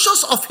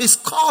 conscious of His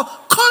call,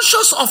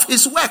 conscious of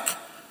His work.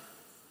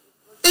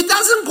 It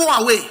doesn't go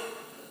away.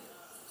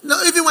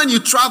 No, even when you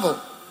travel.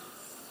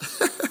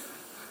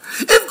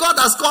 If God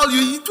has called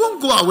you, it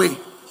won't go away.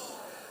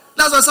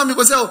 That's why some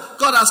people say, oh,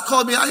 God has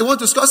called me, I want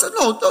to school. I said,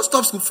 no, don't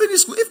stop school,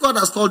 finish school. If God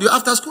has called you,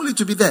 after school, it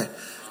will be there.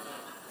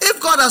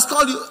 If God has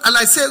called you, and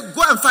I say,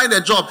 go and find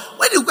a job.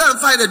 When you go and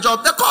find a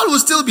job, the call will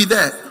still be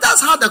there.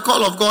 That's how the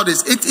call of God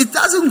is. It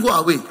doesn't go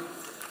away.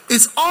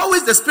 It's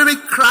always the Spirit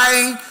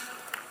crying,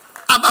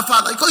 Abba,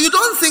 Father. Because you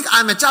don't think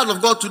I'm a child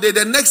of God today,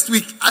 then next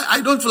week,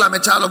 I don't feel I'm a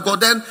child of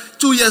God. Then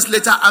 2 years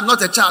later, I'm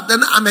not a child.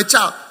 Then I'm a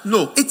child.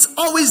 No, it's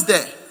always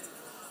there.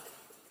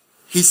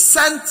 He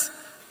sent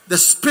the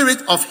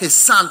Spirit of His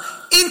Son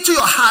into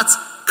your hearts,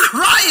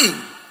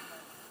 crying,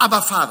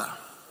 Abba, Father.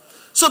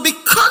 So be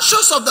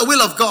conscious of the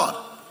will of God.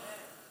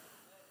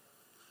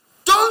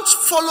 Don't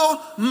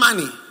follow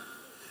money.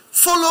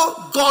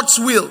 Follow God's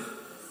will.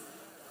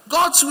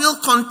 God's will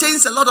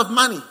contains a lot of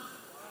money.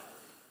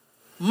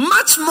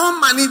 Much more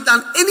money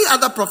than any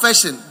other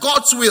profession.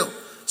 God's will.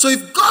 So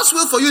if God's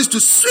will for you is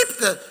to sweep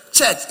the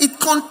church, it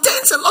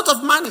contains a lot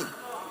of money.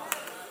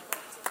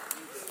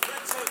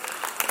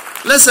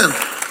 Listen,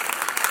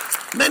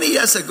 many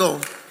years ago,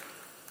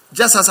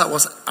 just as I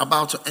was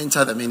about to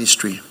enter the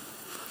ministry,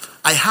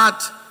 I had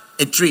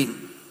a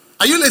dream.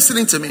 Are you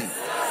listening to me?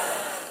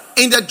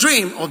 In the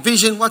dream or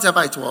vision,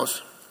 whatever it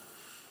was.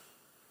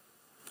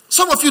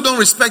 Some of you don't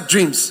respect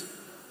dreams.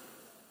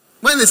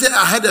 When they say,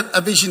 I had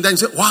a vision, then you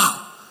say,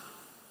 wow.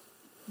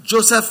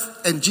 Joseph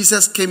and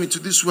Jesus came into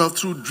this world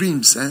through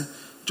dreams.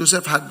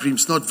 Joseph had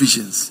dreams, not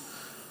visions.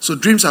 So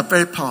dreams are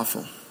very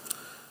powerful.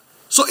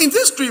 So in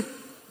this dream,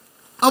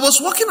 I was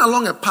walking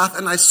along a path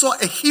and I saw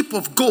a heap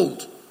of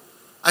gold.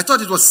 I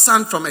thought it was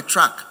sand from a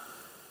truck.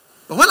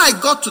 But when I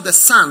got to the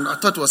sand, I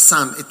thought it was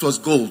sand. It was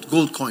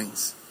gold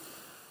coins.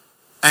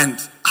 And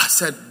I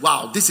said,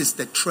 wow, this is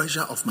the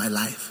treasure of my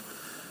life.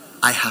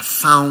 I have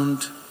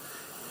found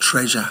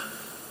treasure.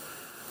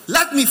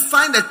 Let me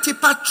find a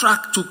tipper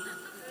truck to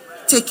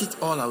take it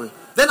all away.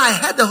 Then I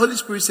heard the Holy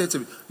Spirit say to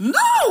me,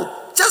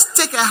 no, just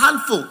take a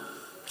handful.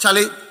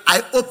 Charlie,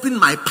 I opened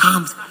my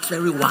palms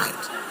very wide.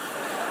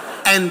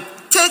 And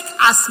take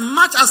as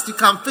much as you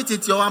can fit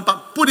it in your hand,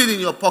 put it in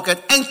your pocket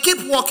and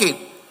keep walking.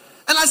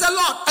 And I said,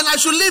 Lord, and I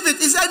should leave it.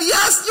 He said,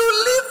 yes, you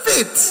leave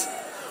it.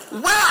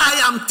 Where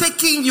I am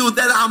taking you,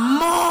 there are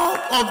more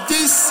of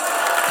these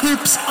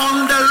heaps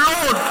on the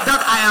road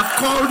that I have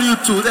called you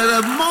to. There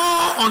are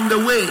more on the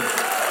way.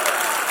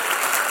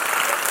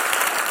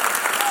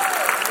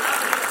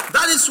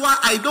 That is why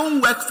I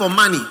don't work for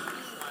money.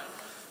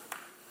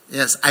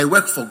 Yes, I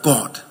work for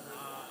God.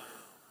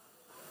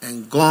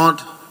 And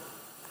God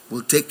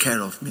will take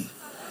care of me.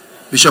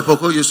 Bishop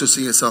Oko used to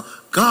sing a song,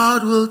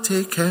 God will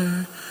take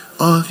care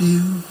of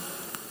you.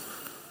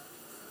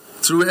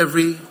 Through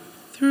every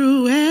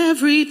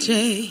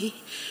day,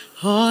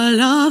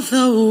 all of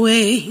the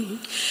way,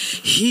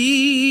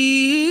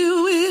 He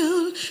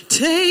will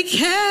take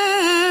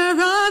care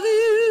of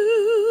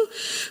you.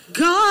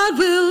 God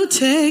will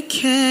take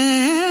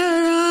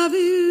care of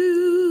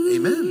you.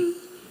 Amen.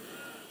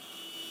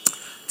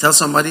 Tell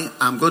somebody,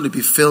 I'm going to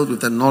be filled with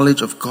the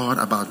knowledge of God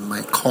about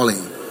my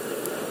calling.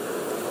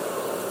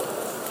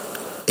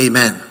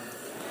 Amen.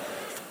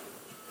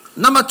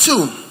 Number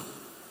 2,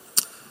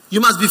 you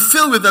must be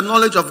filled with the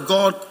knowledge of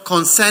God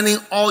concerning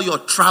all your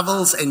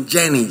travels and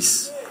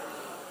journeys.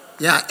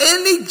 Yeah,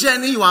 any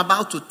journey you are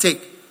about to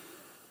take,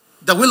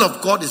 the will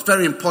of God is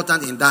very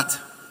important in that.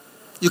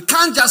 You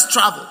can't just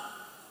travel.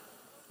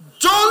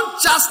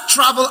 Don't just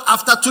travel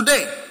after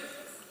today.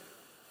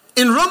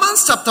 In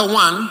Romans chapter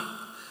 1,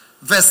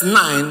 verse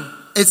 9,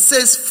 it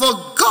says, for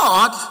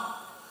God,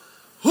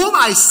 whom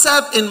I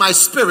serve in my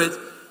spirit,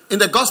 in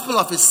the gospel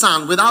of his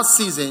Son, without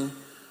ceasing,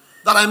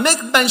 that I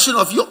make mention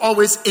of you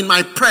always in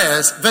my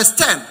prayers. Verse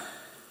 10.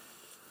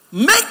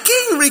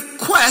 Making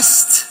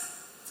request,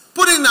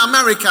 put in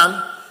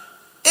American,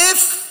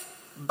 if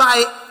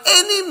by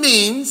any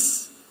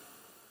means,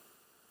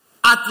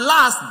 at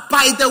last,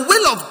 by the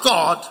will of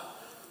God,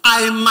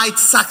 I might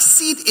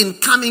succeed in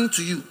coming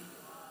to you.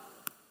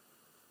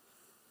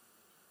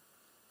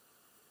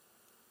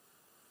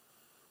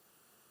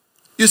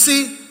 You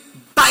see,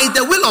 by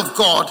the will of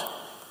God,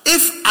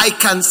 if I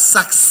can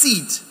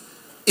succeed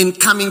in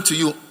coming to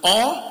you,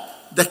 or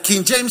the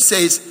King James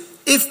says,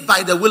 if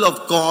by the will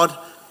of God,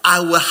 I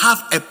will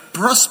have a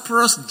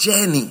prosperous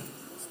journey.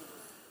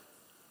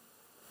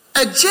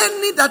 A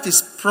journey that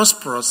is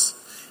prosperous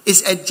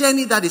is a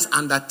journey that is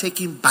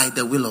undertaken by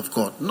the will of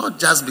God. Not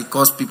just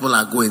because people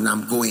are going,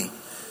 I'm going.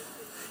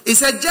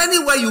 It's a journey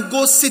where you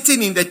go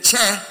sitting in the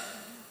chair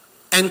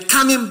and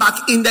coming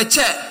back in the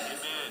chair.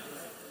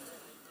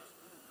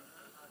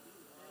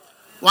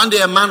 One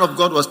day a man of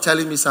God was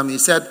telling me something. He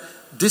said,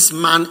 this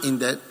man in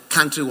the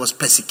country was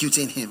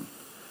persecuting him.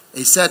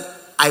 He said,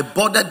 I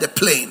boarded the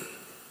plane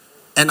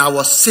and I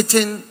was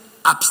sitting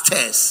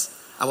upstairs.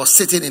 I was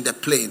sitting in the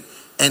plane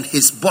and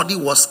his body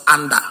was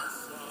under.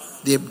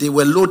 They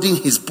were loading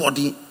his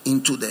body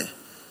into there.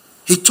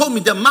 He told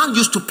me the man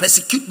used to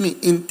persecute me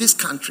in this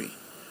country.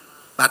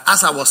 But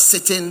as I was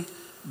sitting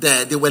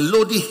there, they were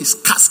loading his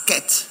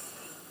casket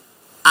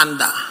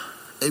under.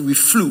 And we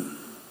flew.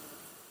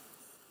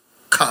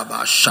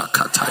 Kaba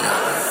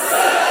Shakataya.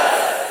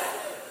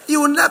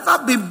 You will never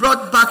be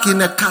brought back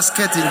in a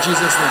casket in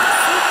Jesus' name.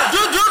 Do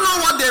you know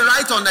what they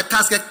write on the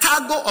casket?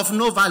 Cargo of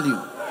no value.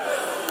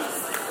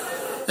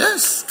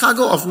 Yes,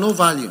 cargo of no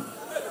value.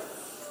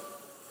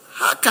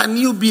 How can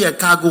you be a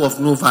cargo of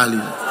no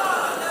value?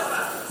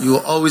 You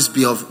will always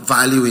be of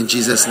value in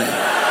Jesus' name.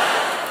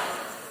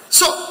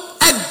 So,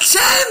 a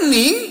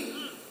journey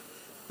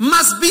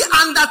must be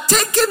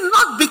undertaken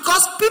not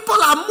because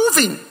people are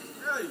moving,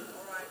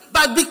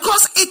 but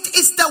because it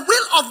is the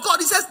will of God.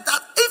 He says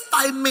that if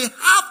I may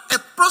have a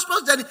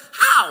prosperous journey,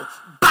 how?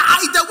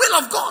 By the will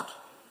of God.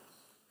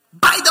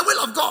 By the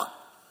will of God.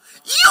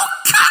 You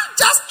can't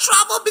just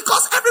travel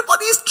because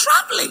everybody is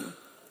traveling.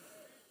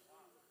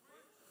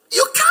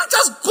 You can't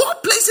just go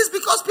places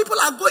because people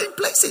are going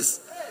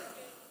places.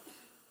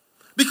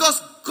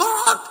 Because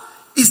God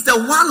is the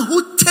one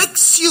who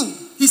takes you.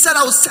 He said,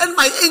 I will send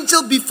my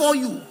angel before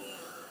you.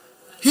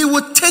 He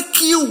will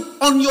take you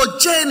on your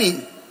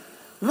journey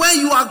where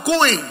you are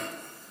going.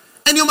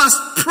 And you must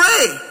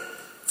pray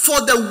for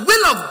the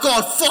will of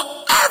God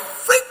for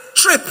every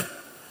trip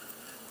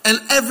and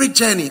every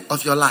journey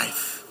of your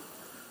life.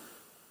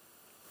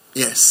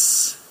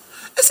 Yes.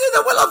 You see,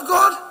 the will of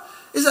God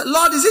is that,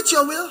 Lord, is it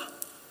your will?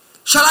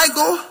 Shall I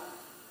go?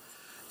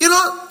 You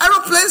know,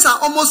 aeroplanes are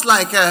almost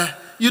like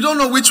you don't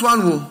know which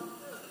one will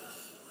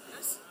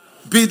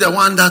be the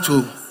one that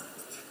will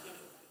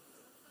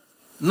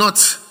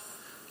not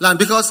land.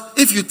 Because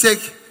if you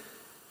take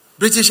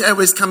British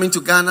Airways coming to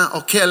Ghana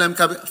or KLM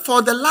coming,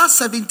 for the last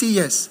 70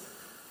 years,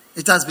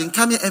 it has been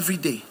coming every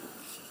day.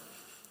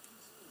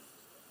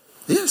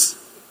 Yes.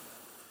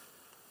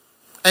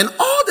 And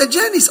all the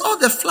journeys, all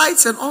the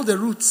flights and all the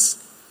routes,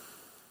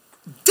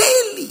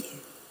 daily.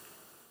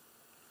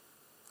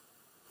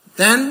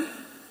 Then,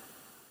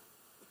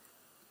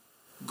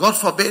 God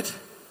forbid,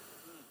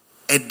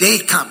 a day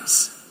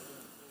comes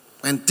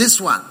when this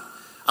one,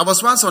 I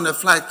was once on a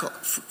flight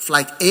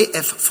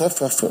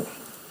AF444.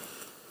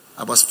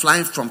 I was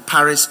flying from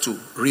Paris to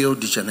Rio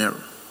de Janeiro.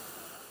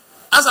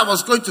 As I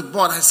was going to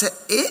board, I said,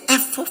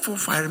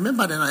 AF444, I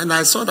remember that, and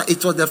I saw that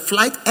it was the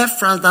flight Air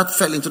France that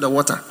fell into the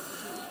water.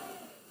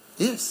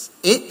 Yes,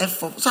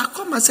 AF444. So I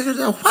called my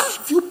secretary, why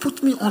have you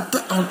put me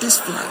on this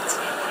flight?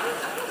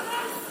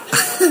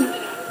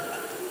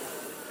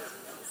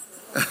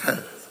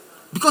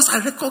 Because I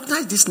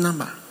recognize this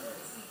number.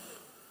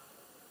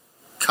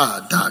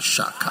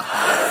 Kadashaka.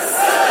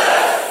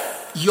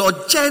 Your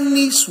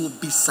journeys will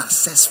be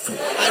successful.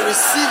 I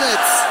receive it.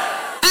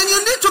 And you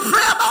need to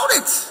pray about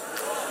it.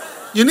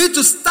 You need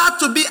to start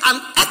to be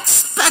an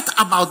expert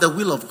about the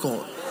will of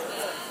God.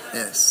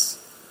 Yes.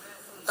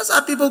 That's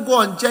how people go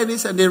on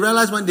journeys and they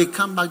realize when they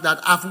come back that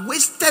I've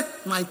wasted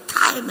my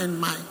time and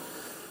my...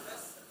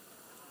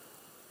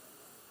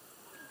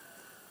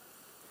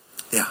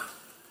 Yeah.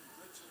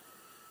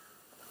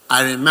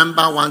 I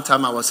remember one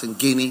time I was in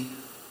Guinea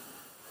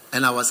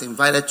and I was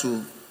invited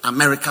to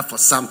America for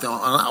something.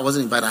 I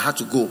wasn't invited. I had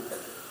to go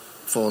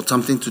for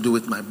something to do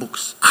with my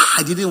books.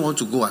 I didn't want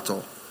to go at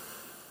all.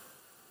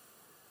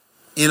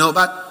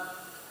 But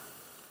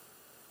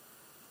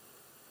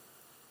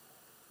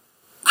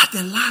at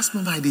the last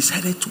moment I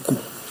decided to go.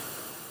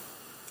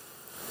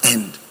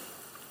 And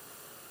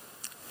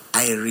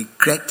I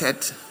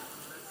regretted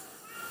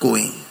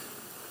going.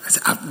 I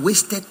said, I've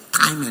wasted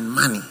time and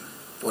money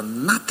for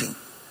nothing.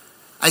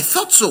 I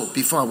thought so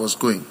before I was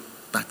going.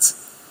 But,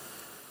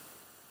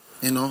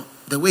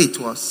 the way it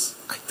was,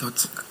 I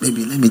thought,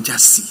 maybe let me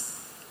just see.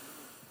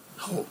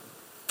 Oh.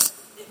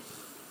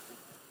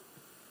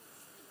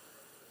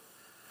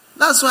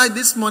 That's why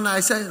this morning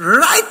I said,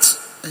 write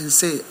and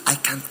say, I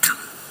can come.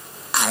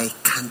 I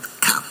can't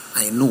come.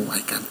 I know I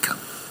can come.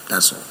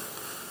 That's all.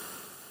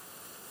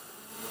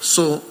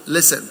 So,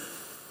 listen.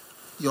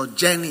 Your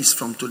journeys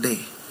from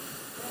today,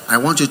 I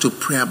want you to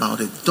pray about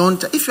it.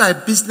 If you are a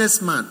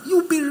businessman,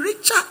 you'll be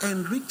richer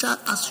and richer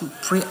as you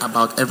pray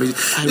about everything.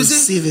 I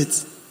receive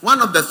it. One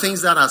of the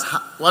things that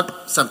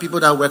what some people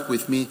that work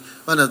with me,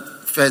 one of the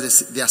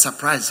first, they are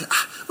surprised.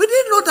 We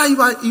didn't know that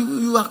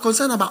you are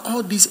concerned about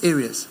all these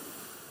areas.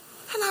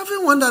 And I've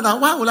been wondering that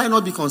why would I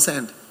not be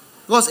concerned?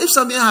 Because if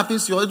something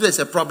happens to you or there's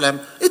a problem,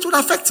 it would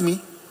affect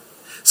me.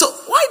 So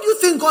why do you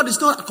think God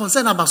is not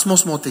concerned about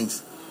small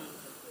things?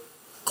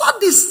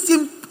 God is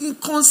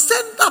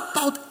concerned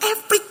about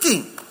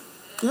everything.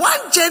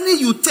 One journey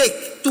you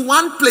take to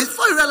one place,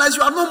 before you realize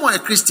you are no more a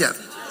Christian.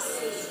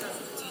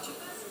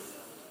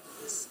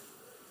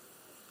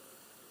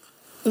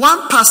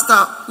 One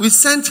pastor, we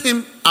sent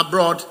him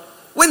abroad.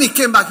 When he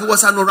came back, he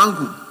was an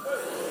orangu.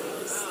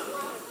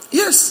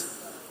 Yes.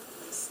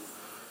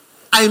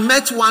 I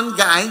met one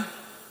guy.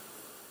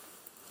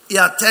 He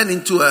had turned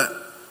into a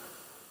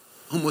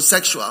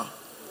homosexual.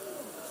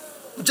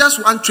 Just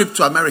one trip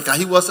to America.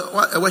 He was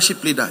a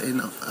worship leader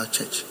in our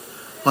church.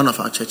 One of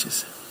our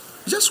churches.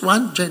 Just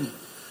one journey.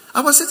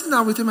 I was sitting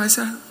down with him. I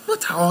said,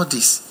 what are all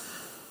this?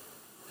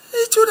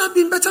 It would have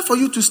been better for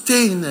you to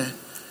stay in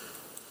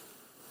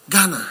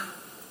Ghana.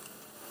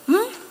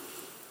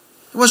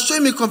 He was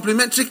showing me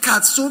complimentary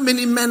cards. So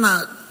many men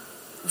are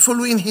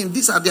following him.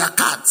 These are their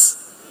cards.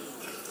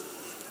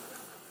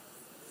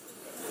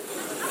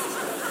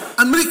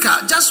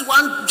 America, just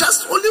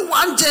only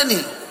one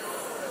journey.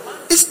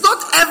 It's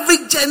not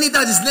every journey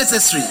that is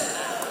necessary.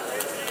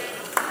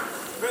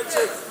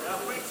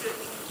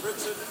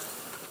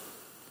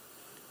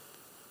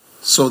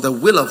 So the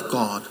will of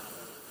God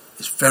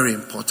is very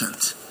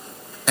important.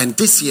 And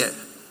this year,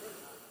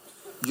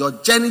 your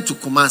journey to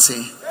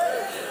Kumasi,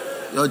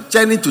 your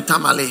journey to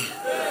Tamale,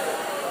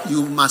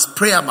 you must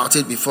pray about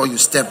it before you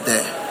step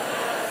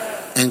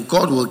there. And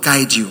God will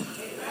guide you.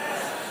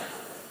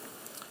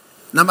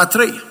 Number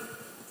 3.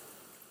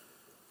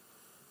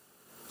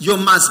 You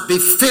must be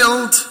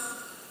filled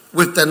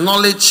with the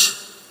knowledge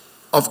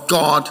of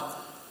God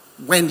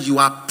when you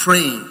are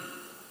praying.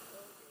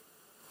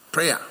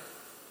 Prayer.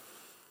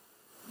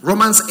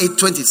 Romans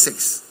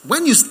 8:26.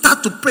 When you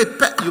start to pray,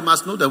 you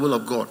must know the will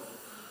of God.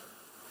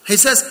 He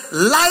says,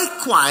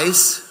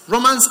 likewise,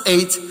 Romans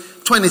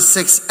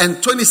 8:26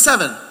 and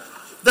 27.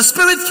 The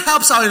Spirit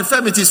helps our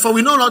infirmities, for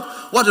we know not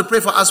what to pray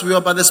for as we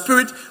ought, but the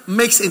Spirit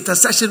makes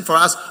intercession for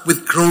us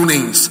with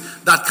groanings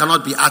that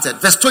cannot be uttered.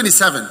 Verse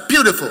 27.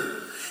 Beautiful.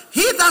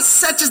 He that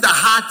searches the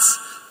hearts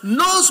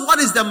knows what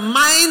is the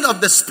mind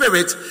of the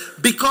Spirit,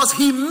 because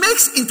he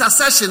makes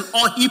intercession,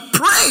 or he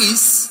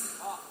prays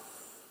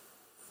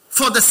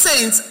for the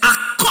saints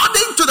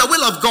according to the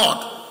will of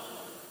God.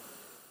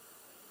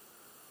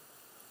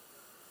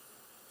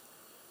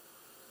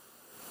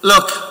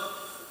 Look,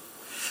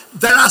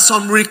 there are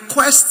some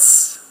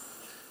requests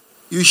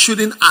you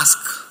shouldn't ask.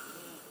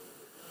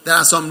 There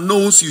are some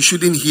no's you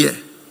shouldn't hear.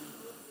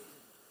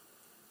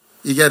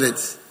 You get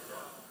it?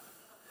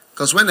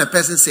 Because when a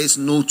person says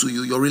no to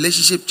you, your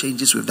relationship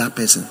changes with that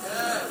person.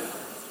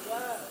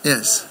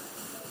 Yes.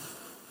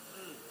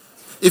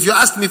 If you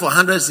ask me for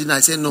 100 cedis, I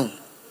say no.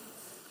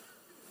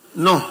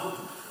 No.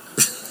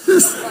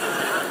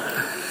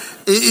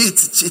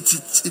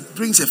 It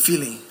brings a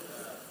feeling.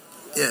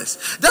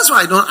 Yes. That's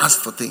why I don't ask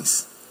for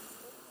things.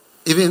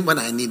 Even when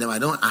I need them, I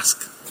don't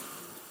ask.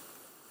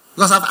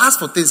 Because I've asked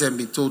for things and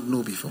been told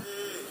no before.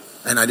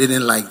 And I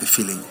didn't like the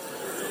feeling.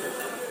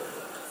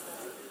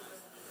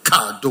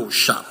 How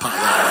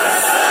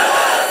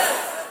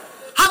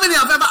many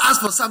have ever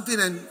asked for something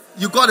and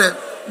you got a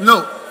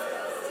no?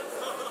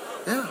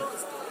 Yeah.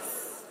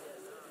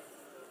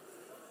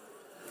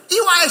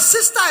 You are a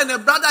sister and a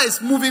brother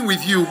is moving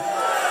with you.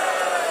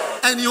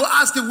 And you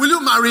ask him, will you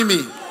marry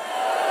me?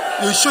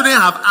 You shouldn't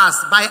have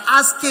asked. By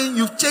asking,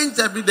 you've changed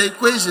the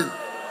equation.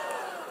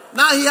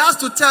 Now he has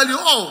to tell you,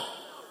 oh,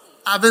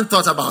 I haven't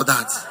thought about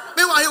that.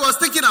 Meanwhile, he was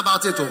thinking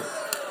about it. Oh.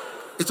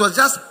 It was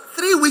just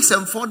 3 weeks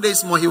and 4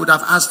 days more he would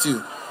have asked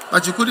you.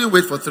 But you couldn't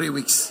wait for 3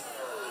 weeks.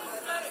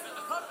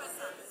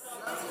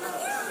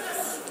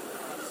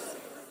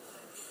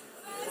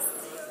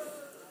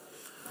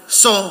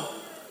 So,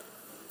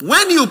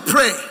 when you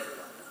pray,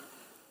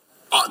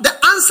 the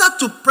answer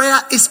to prayer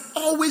is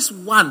always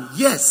one.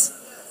 Yes.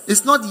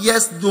 It's not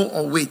yes, no,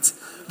 or wait.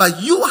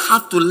 But you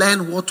have to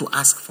learn what to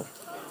ask for.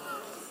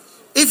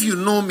 If you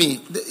know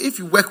me, if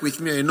you work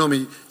with me and you know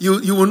me,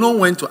 you will know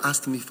when to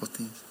ask me for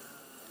things.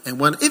 And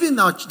when, even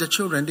now, the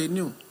children, they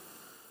knew.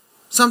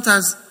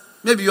 Sometimes,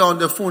 maybe you're on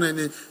the phone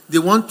and they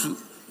want to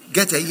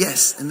get a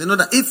yes. And they know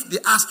that if they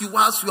ask you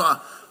whilst you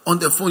are on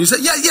the phone, you say,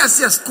 yeah,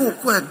 yes, go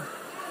ahead.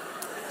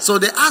 So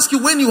they ask you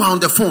when you are on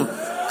the phone,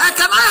 hey,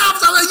 can I have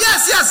something?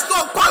 Yes, go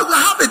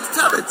have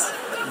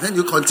it. Then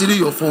you continue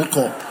your phone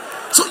call.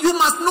 So you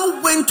must know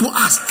when to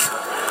ask.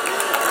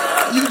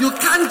 You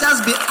can't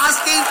just be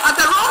asking at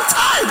the wrong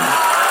time.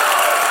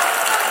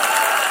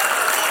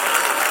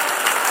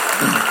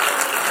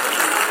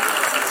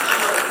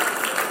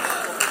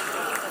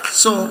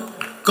 So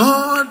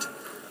God,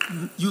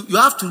 you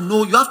have to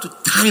know, you have to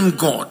time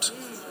God.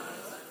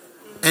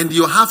 And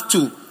you have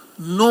to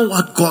know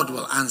what God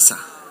will answer.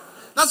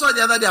 That's why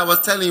the other day I was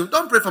telling you,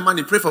 don't pray for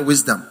money, pray for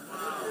wisdom.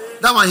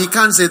 That one, he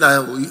can't say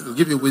that he'll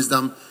give you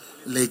wisdom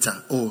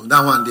later. Oh,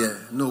 that one there,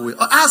 no way.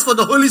 Or ask for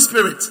the Holy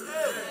Spirit.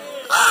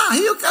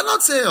 You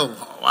cannot say, oh,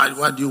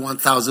 why do you want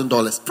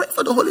 $1,000? Pray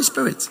for the Holy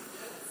Spirit.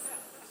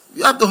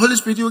 You have the Holy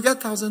Spirit, you will get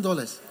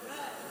 $1,000.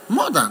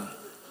 More than.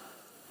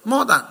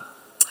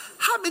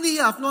 How many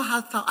here have not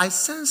had I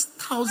sense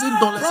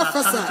 $1,000 are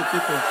coming to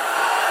people.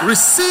 I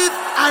receive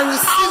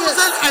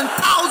thousands and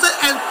thousands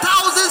and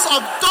thousands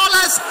of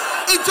dollars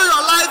into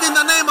your life in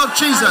the name of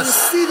Jesus. I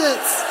receive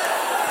it.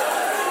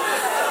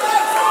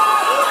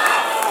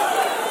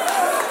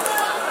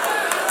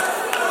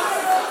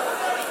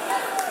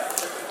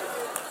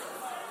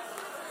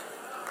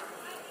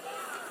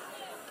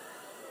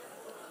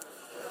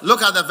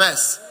 Look at the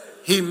verse.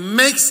 He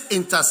makes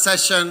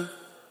intercession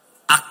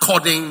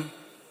according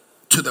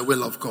to the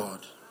will of God.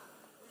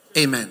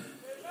 Amen.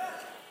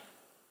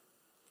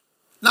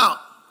 Now,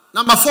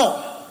 number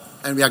 4,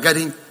 and we are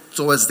getting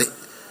towards the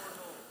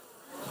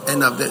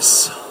end of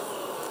this.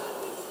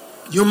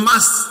 You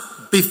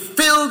must be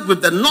filled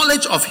with the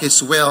knowledge of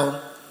His will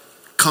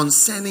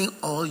concerning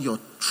all your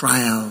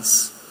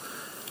trials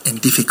and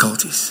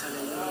difficulties.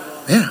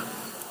 Yeah.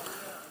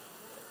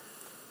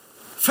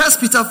 1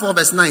 Peter 4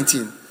 verse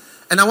 19.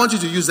 And I want you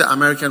to use the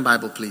American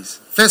Bible, please.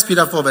 1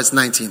 Peter 4 verse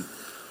 19.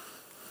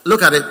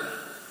 Look at it.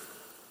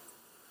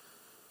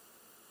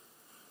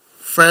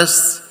 1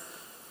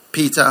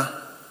 Peter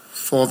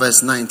 4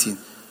 verse 19.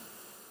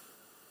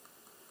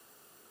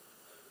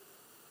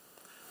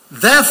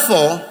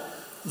 Therefore,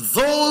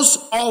 those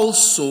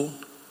also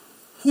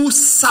who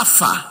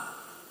suffer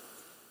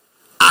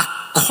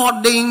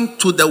according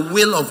to the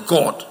will of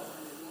God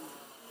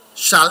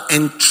shall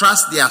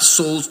entrust their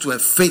souls to a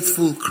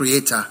faithful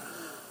Creator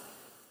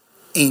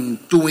in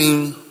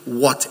doing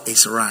what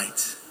is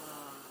right.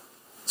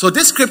 So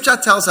this scripture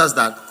tells us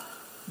that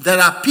there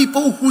are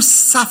people who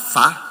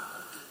suffer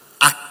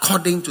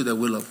according to the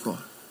will of God.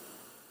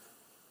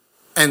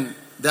 And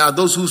there are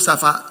those who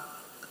suffer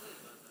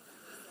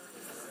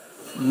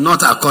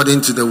not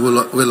according to the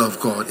will of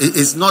God. It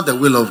is not the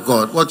will of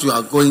God. What you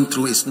are going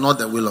through is not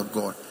the will of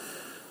God.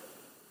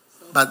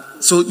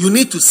 But so you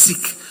need to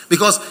seek.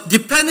 Because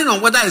depending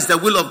on whether it's the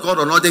will of God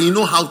or not, then you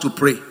know how to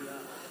pray.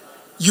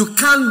 You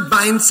can't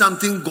bind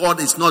something God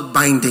is not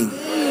binding.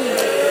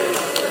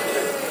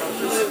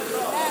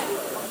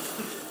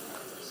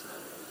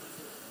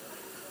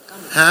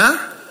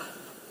 Huh?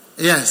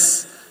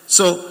 Yes.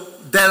 So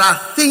there are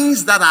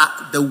things that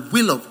are the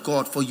will of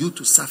God for you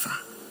to suffer.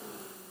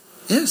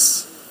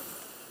 Yes.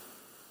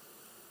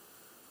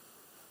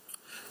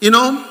 You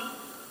know,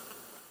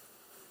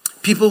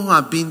 people who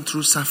have been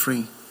through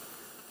suffering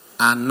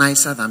are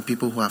nicer than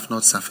people who have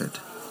not suffered.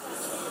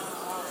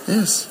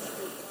 Yes.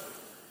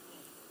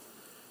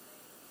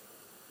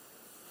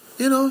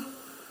 You know,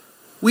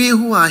 we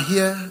who are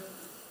here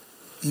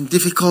in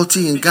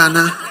difficulty in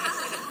Ghana,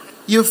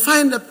 you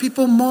find the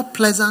people more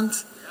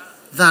pleasant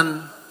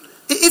than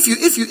if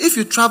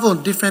you travel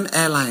on different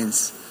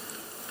airlines.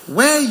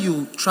 Where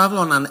you travel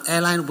on an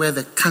airline where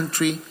the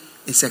country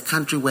is a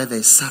country where there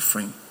is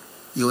suffering,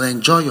 you'll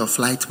enjoy your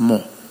flight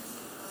more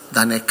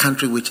than a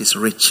country which is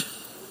rich.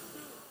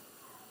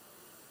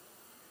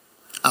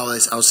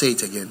 I'll say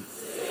it again.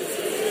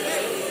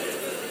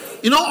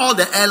 You know, all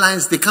the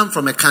airlines, they come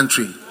from a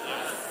country.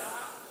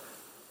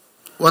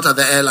 What are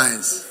the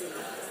airlines?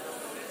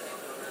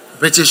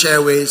 British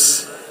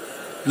Airways,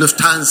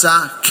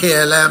 Lufthansa,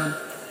 KLM,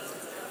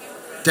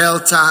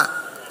 Delta,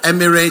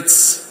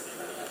 Emirates,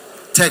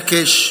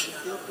 Turkish,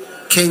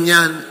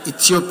 Kenyan,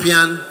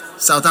 Ethiopian,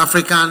 South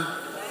African.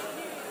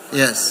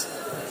 Yes.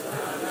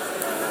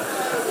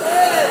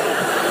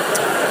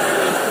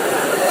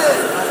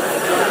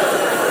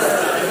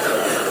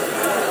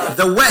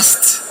 The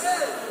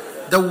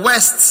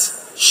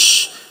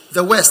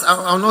West,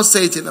 I'll not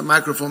say it in the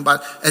microphone,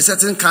 but a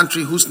certain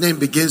country whose name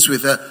begins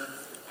with a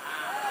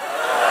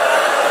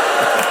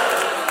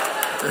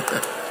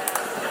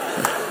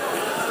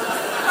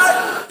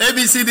A,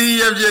 B, C, D,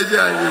 E, F, G, H,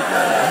 I,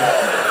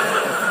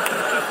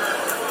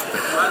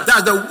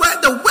 That's the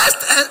West.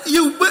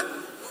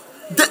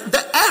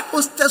 The air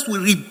hostess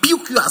will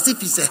rebuke you as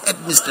if it's a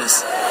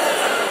headmistress.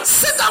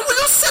 Sit down, will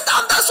you sit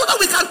down there so that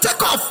we can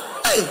take off?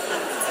 Hey,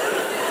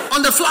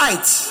 on the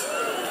flight.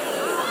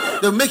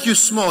 They'll make you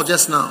small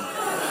just now.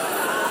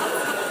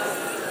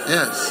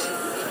 Yes.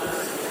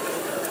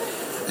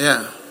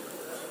 Yeah.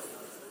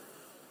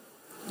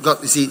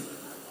 God, you see,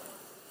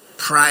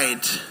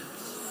 pride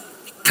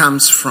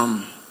comes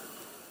from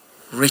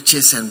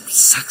riches and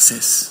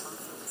success.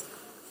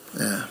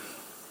 Yeah.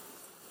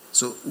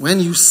 So when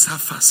you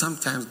suffer,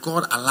 sometimes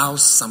God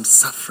allows some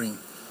suffering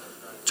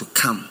to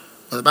come.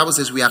 But the Bible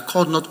says we are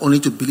called not only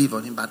to believe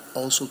on Him, but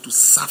also to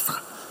suffer.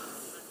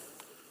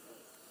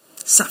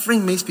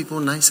 Suffering makes people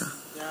nicer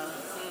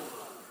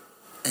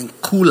and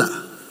cooler.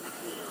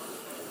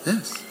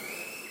 Yes.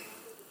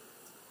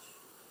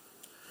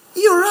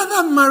 You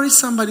rather marry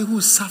somebody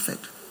who suffered.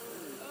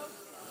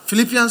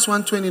 Philippians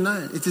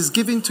 1:29. It is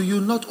given to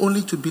you not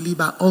only to believe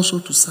but also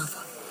to suffer.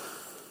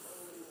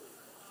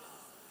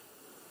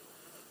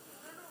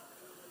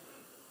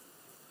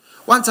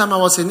 One time I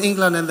was in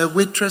England and the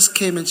waitress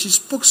came and she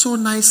spoke so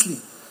nicely.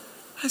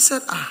 I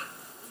said,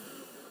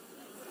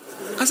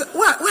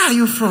 where are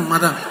you from,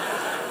 madam?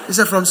 He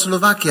said, from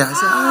Slovakia. I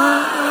said,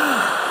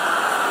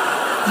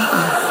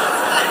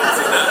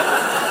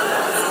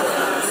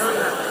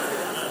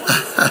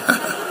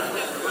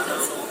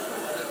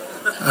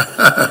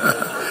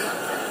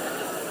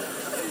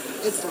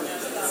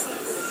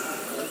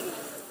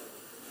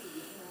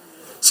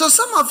 So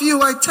some of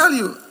you, I tell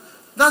you,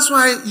 that's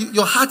why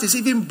your heart is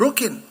even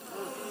broken.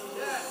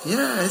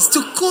 Yeah, it's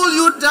to cool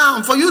you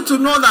down, for you to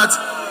know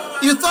that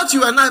you thought you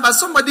were nice, but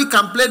somebody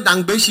can play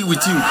dangbeshi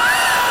with you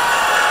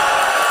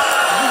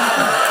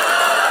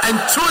and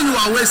throw you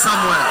away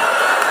somewhere.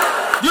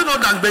 You know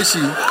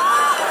dangbeshi?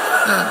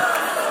 Yeah.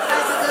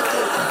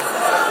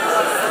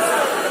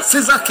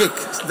 Scissor kick,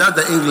 that's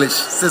the English.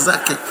 Scissor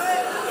kick.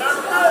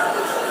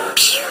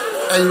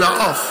 And you are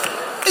off.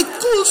 It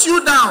cools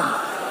you down.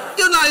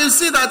 You know, you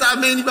see that,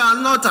 you are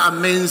not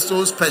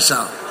so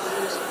special.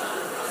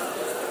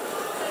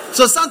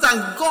 So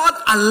sometimes God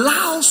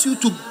allows you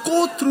to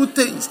go through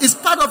things. It's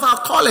part of our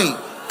calling.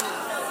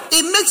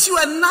 It makes you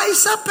a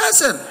nicer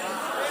person.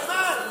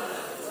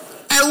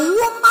 A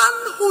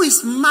woman who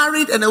is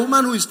married and a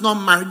woman who is not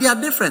married, they are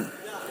different.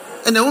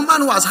 And a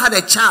woman who has had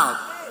a child,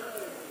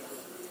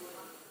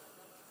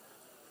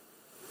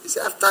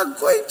 after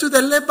going to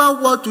the labor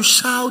ward to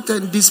shout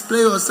and display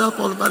yourself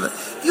all over,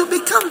 you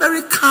become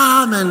very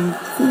calm and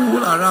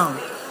cool around.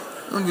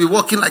 You'll be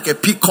walking like a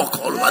peacock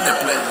all over the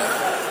place.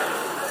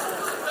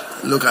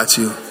 Look at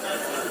you.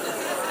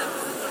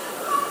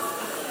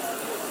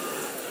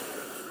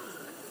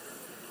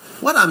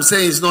 What I'm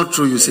saying is not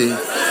true, you see.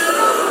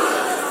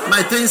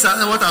 My things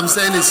are, what I'm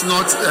saying is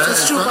not,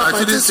 true, I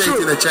didn't say it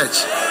in the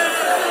church.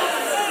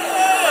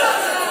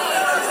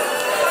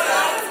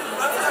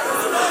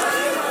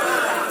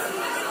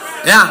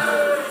 Yeah.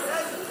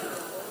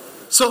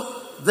 So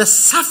the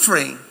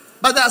suffering,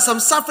 but there are some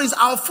sufferings,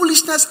 our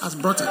foolishness has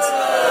brought it.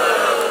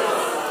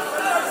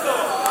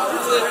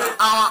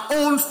 Our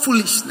own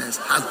foolishness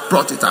has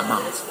brought it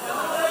about.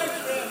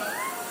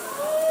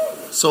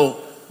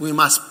 So we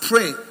must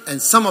pray,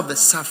 and some of the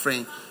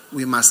suffering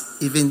we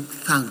must even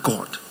thank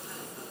God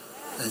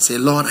and say,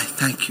 Lord, I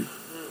thank you.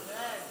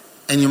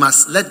 And you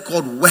must let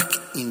God work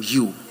in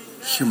you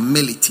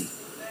humility,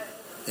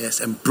 yes,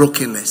 and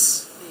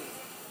brokenness.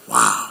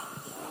 Wow.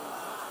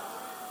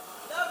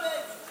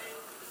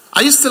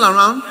 Are you still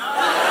around?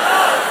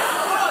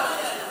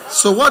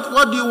 So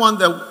what do you want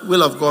the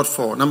will of God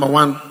for? Number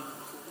one,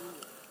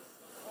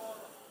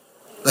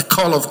 the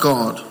call of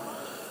God.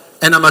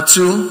 And number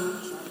two,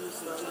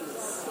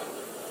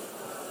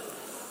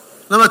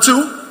 Number 2,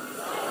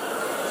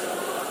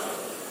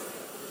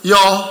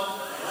 your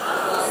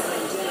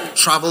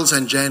travels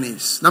and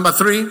journeys. Number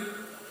 3,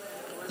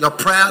 your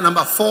prayer.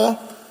 Number 4,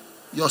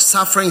 your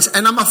sufferings.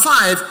 And number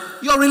 5,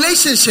 your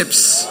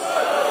relationships.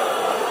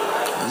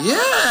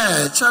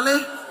 Yeah,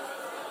 Charlie.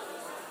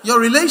 Your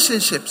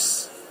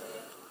relationships.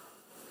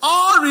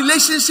 All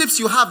relationships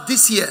you have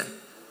this year,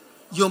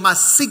 you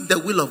must seek the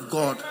will of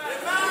God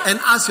and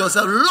ask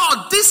yourself,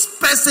 Lord, this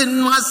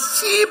person, must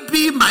she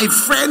be my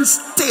friend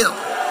still?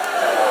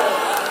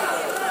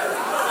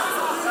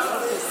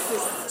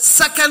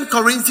 2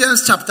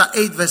 Corinthians chapter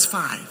 8 verse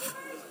 5.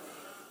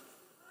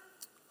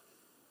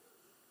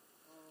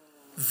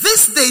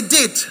 This they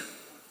did,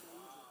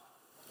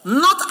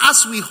 not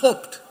as we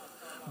hoped,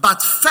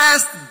 but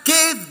first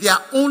gave their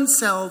own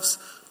selves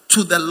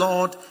to the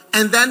Lord,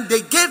 and then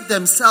they gave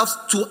themselves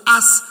to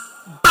us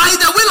by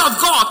the will of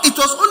God. It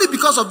was only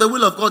because of the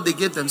will of God they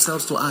gave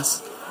themselves to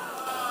us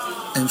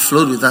and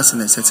flowed with us in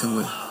a certain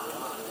way.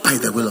 By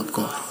the will of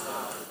God.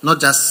 Not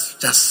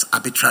just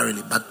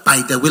arbitrarily, but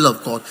by the will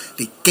of God,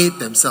 they gave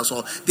themselves,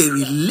 or they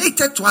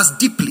related to us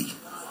deeply.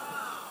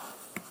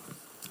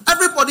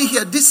 Everybody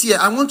here this year,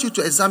 I want you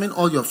to examine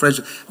all your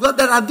friendships. Well,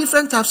 there are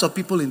different types of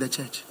people in the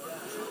church.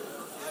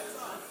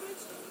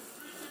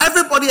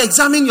 Everybody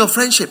examine your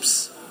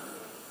friendships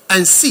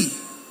and see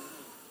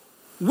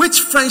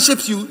which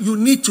friendships you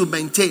need to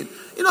maintain.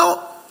 You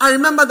know, I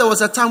remember there was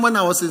a time when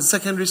I was in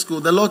secondary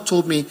school, the Lord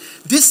told me,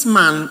 this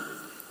man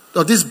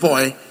or this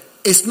boy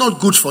is not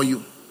good for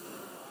you.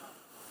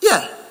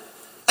 Yeah.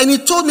 And he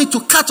told me to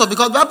cut off,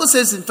 because the Bible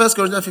says in 1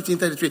 Corinthians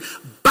 15:33,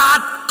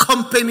 bad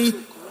company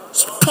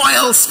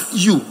spoils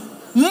you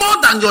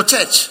more than your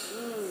church.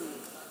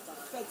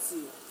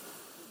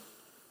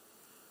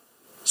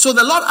 So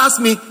the Lord asked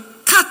me,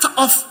 cut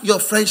off your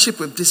friendship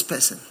with this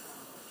person.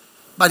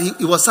 But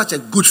he was such a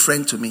good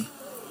friend to me.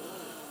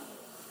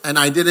 And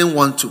I didn't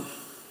want to.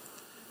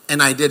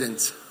 And I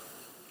didn't.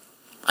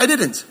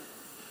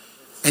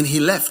 And he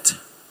left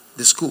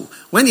the school.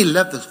 When he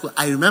left the school,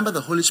 I remember the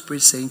Holy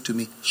Spirit saying to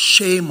me,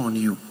 shame on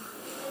you.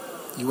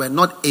 You were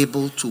not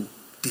able to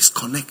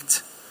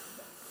disconnect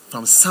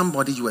from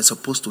somebody you were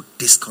supposed to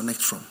disconnect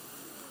from.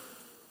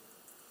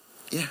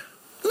 Yeah.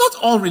 Not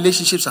all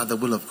relationships are the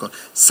will of God.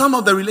 Some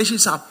of the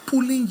relationships are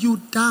pulling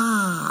you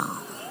down.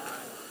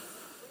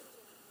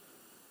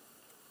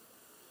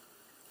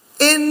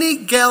 Any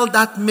girl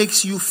that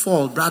makes you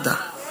fall, brother.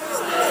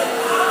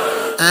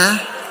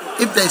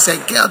 If there's a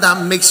girl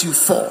that makes you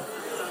fall.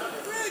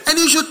 And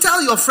you should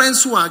tell your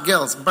friends who are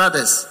girls,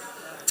 brothers.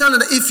 Tell them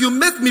that if you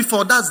make me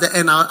fall, that's the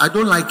end. I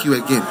don't like you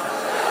again.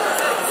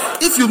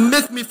 If you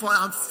make me fall,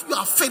 you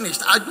are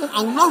finished. I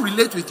will not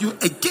relate with you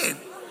again.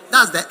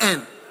 That's the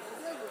end.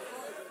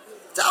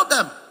 Tell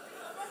them.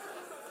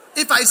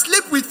 If I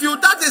sleep with you,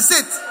 that is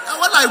it. And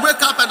when I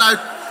wake up and I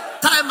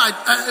tie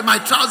my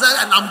trousers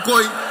and I'm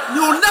going,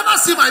 you will never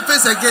see my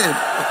face again.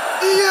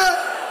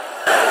 Yeah.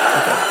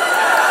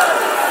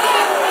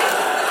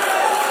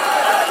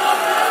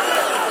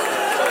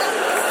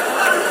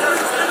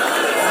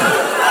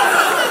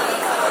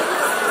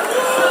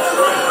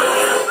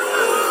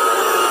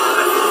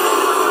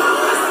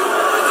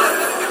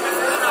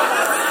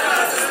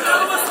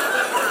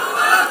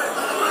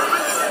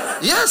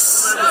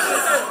 Yes.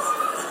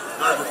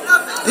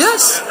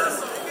 Yes.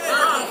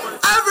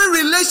 Every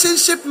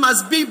relationship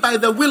must be by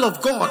the will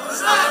of God.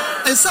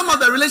 And some of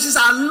the relationships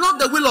are not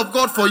the will of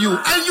God for you.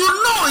 And you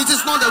know it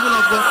is not the will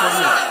of God for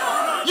you.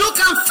 You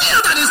can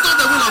feel that it's not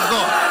the will of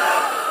God.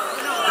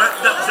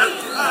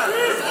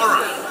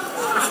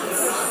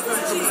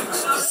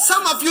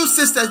 Some of you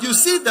sisters, you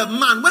see the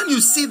man. When you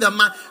see the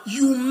man,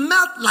 you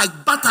melt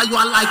like butter. You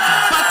are like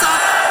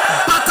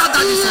butter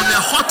that is on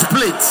a hot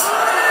plate.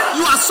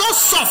 You are so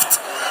soft.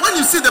 When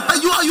you see the man,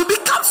 you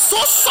become so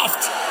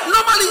soft.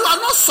 Normally you are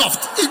not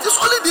soft. It is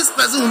only this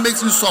person who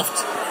makes you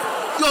soft.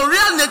 Your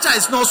real nature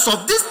is not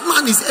soft. This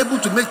man is able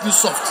to make you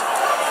soft.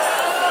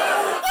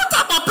 What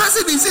type of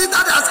person is it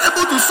that is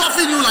able to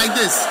soften you like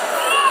this?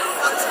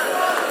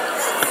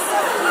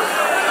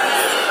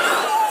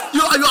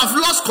 You have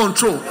lost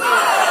control.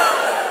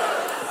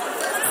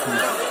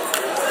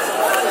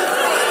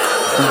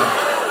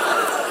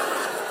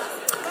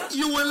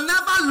 You will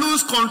never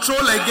lose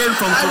control again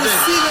from today.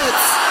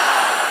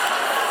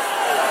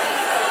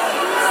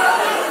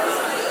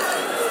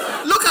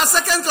 Look at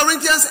 2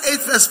 Corinthians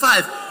 8 verse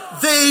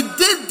 5. They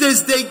did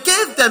this. They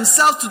gave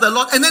themselves to the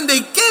Lord, and then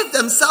they gave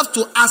themselves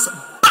to us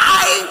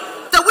by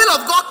the will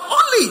of God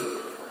only.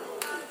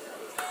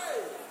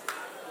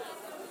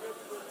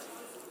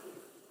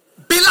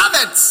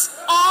 Beloveds,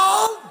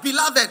 all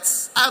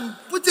beloveds, I'm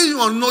putting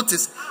you on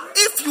notice.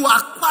 If you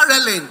are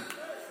quarreling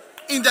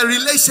in the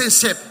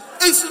relationship,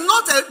 it's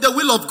not the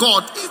will of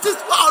God. It is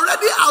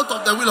already out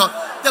of the will of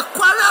God. The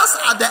quarrels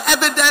are the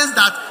evidence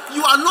that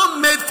you are not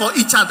made for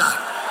each other.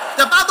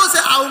 The Bible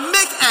says, I'll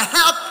make a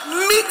help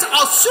meet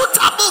or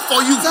suitable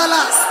for you. Tell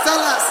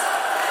us.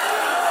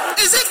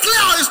 Is it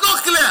clear or it's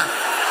not clear?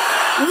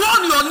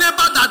 Warn your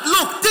neighbor that,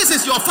 look, this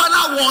is your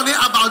final warning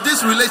about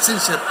this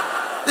relationship.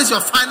 This is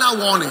your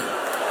final warning.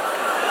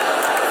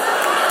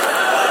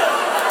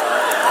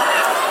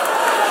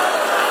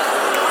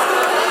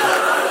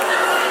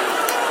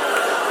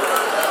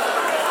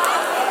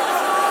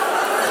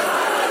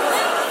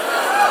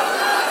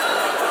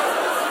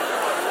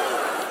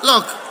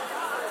 Look.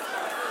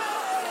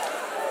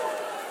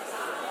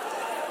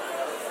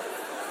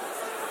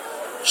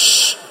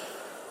 Shh.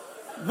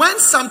 When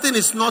something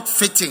is not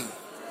fitting,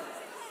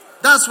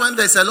 that's when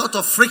there's a lot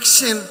of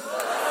friction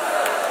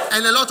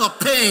and a lot of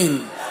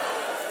pain.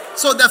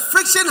 So the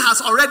friction has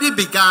already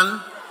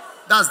begun.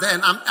 That's the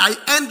end. I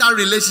end that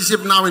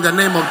relationship now in the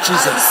name of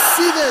Jesus. I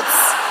receive it.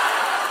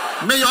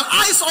 May your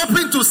eyes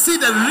open to see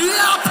the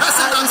real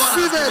person that God has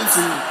given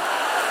to you.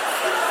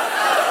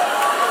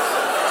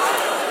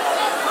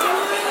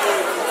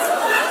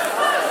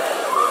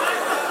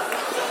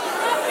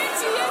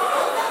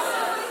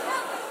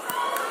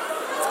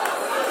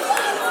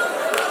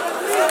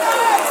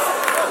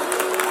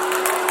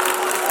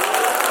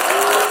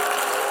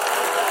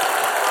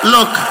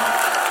 Look,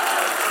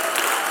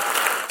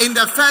 in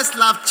the First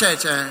Love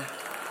Church,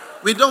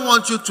 we don't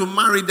want you to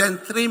marry, then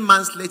 3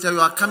 months later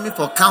you are coming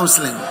for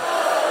counseling.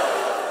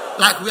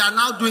 Like we are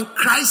now doing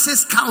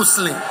crisis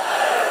counseling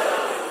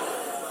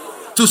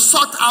to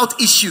sort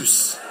out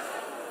issues.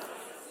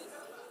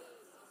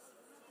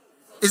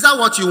 Is that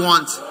what you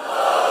want?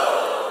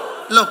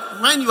 Look,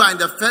 when you are in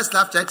the First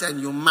Love Church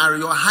and you marry,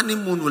 your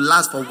honeymoon will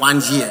last for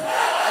 1 year.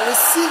 I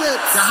receive it.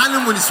 The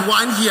honeymoon is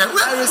 1 year. We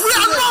are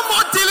no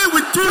more dealing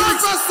with 2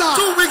 weeks.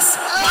 2 weeks,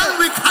 1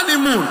 week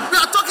honeymoon. We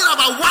are talking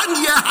about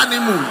 1 year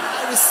honeymoon.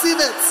 I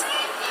receive it.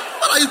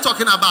 What are you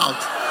talking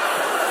about?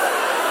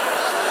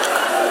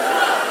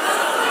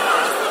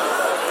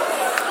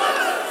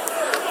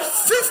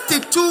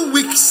 $52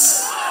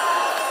 weeks.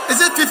 Is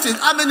it 50?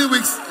 How many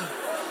weeks?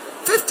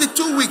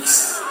 52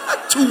 weeks.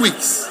 2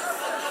 weeks.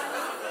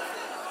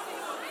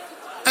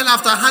 And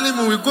after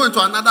honeymoon, we go into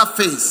another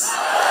phase.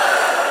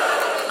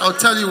 I'll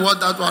tell you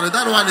what that one is.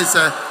 That one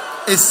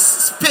is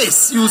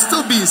space. You will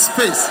still be in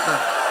space.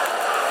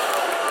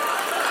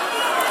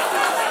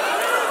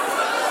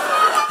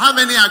 How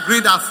many agree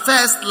that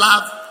first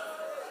love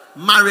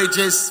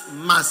marriages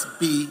must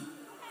be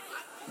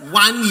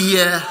 1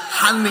 year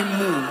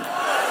honeymoon?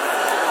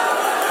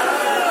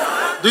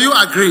 Do you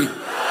agree?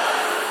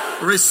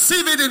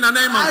 Receive it in the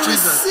name of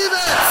Jesus. Receive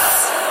it.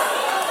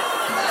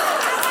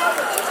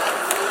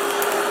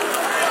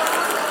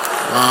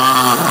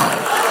 Wow.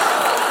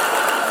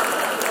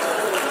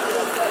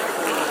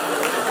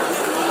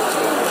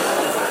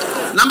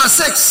 Number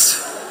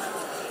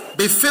 6,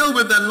 be filled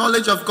with the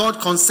knowledge of God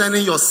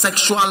concerning your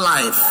sexual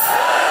life.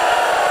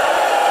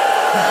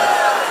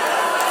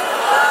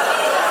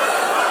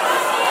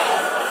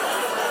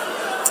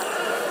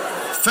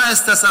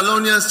 First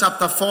Thessalonians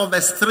chapter 4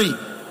 verse 3.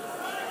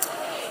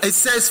 It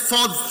says,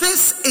 for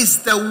this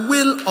is the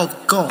will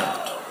of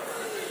God,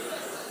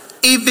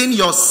 even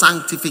your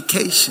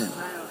sanctification,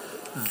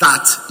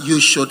 that you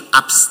should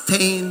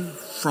abstain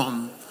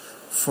from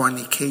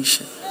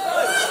fornication.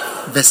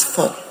 Verse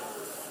 4.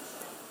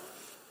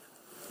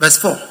 Verse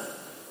 4.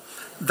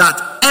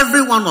 That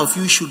every one of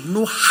you should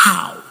know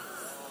how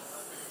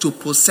to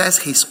possess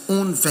his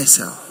own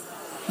vessel.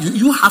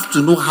 You have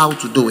to know how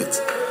to do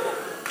it.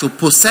 To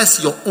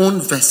possess your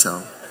own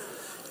vessel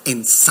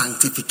in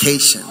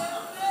sanctification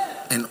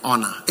and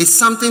honor. It's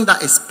something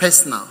that is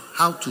personal.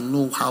 How to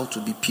know how to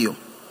be pure.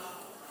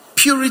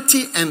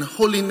 Purity and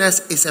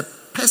holiness is a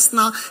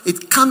personal,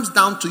 it comes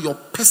down to your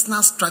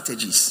personal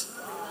strategies.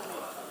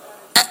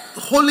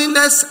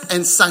 Holiness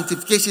and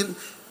sanctification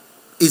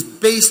is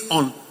based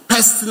on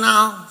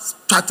personal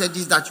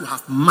strategies that you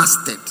have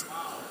mastered.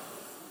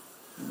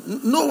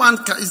 No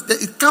one can,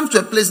 it comes to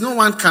a place no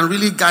one can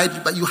really guide you,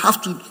 but you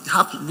have to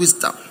have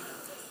wisdom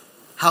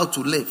how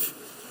to live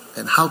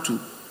and how to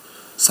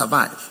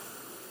survive.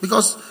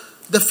 Because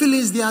the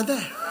feelings, they are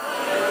there.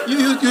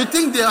 You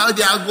think they are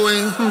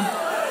going.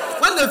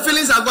 When the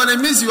feelings are gone, it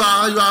means you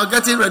are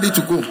getting ready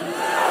to go.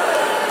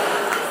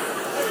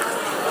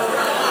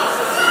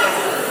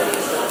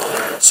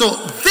 So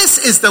this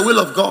is the will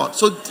of God.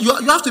 So you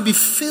have to be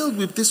filled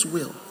with this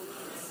will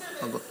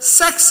of God.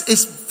 Sex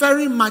is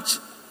very much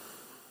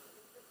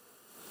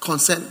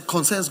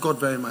concerns God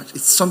very much.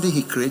 It's something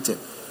He created.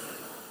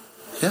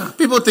 Yeah.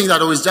 People think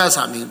that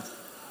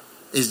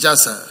it's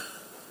just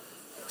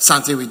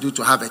something we do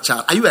to have a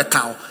child. Are you a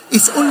cow?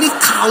 It's only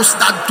cows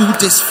that do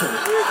this for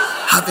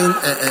having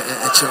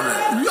a children.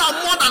 You are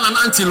more than an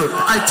antelope,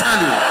 I tell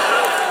you.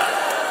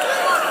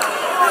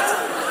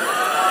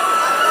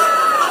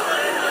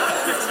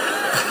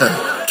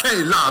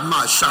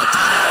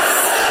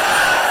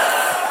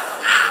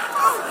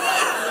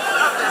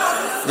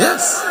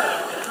 Yes.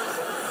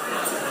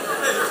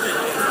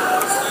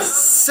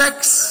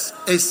 Sex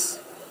is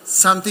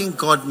something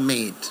God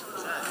made,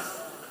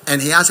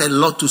 and He has a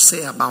lot to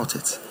say about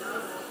it.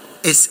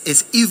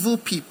 It's evil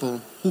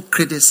people who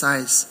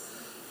criticize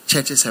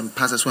churches and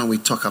pastors when we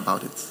talk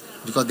about it,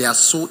 because they are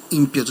so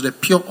impure. To the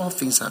pure, all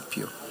things are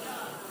pure.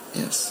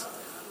 Yes.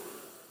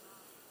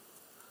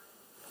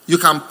 You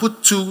can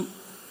put 2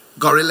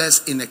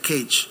 gorillas in a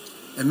cage,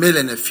 a male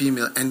and a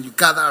female, and you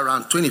gather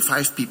around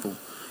 25 people.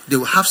 They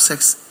will have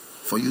sex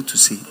for you to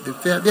see.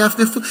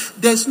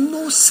 There's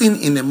no sin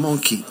in a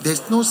monkey.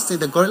 There's no sin.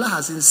 The gorilla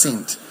hasn't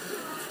sinned.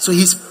 So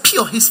he's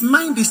pure. His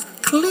mind is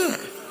clear.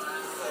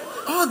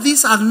 All of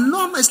these are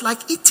normal. It's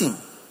like eating.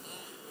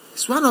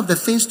 It's one of the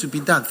things to be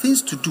done,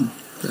 things to do,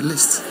 the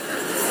list.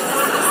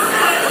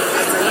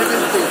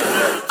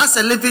 As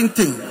a living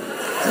thing.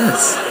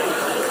 Yes.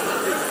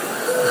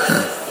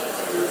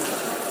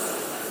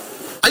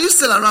 Are you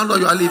still around or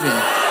you are leaving?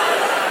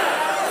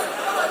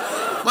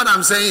 What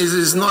I'm saying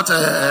is not a...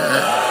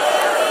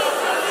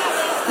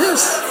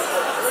 Yes.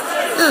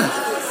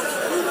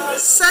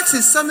 Yes. Sex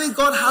is something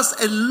God has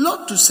a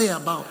lot to say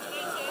about.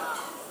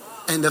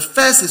 And the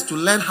first is to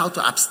learn how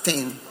to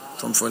abstain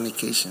from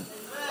fornication.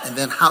 And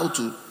then how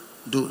to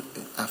do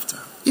it after.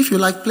 If you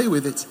like, play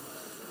with it.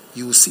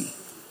 You will see.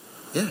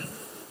 Yeah.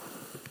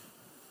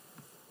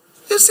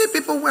 You see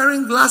people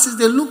wearing glasses,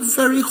 they look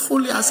very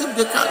holy as if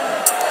they can.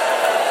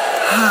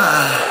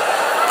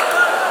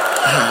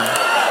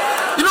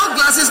 You know,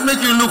 glasses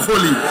make you look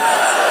holy.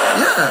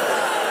 Yeah.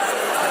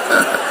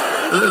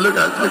 look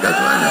at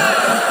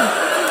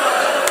one.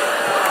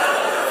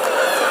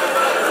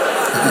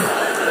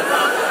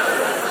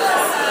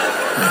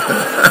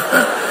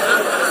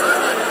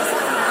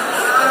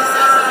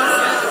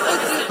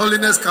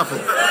 Holiness couple.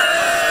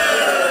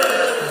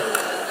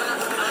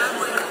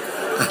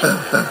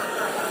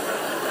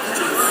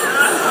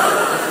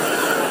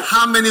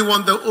 How many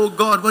want the, oh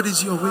God, what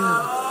is your will?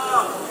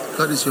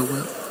 God is your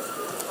will.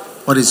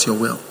 What is your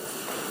will?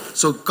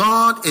 So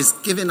God is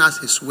giving us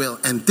his will.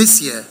 And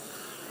this year,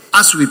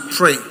 as we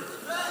pray,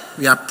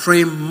 we are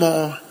praying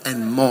more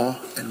and more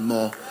and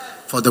more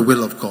for the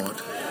will of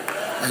God.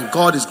 And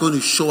God is going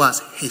to show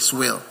us his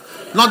will.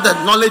 Not the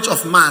knowledge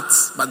of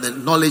maths, but the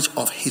knowledge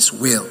of his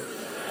will.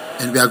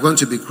 And we are going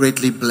to be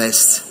greatly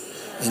blessed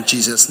in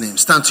Jesus' name.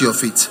 Stand to your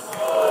feet.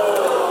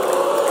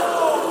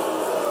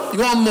 You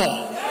want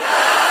more?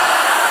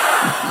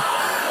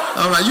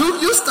 All right,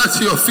 you stand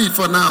to your feet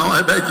for now,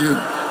 I beg you.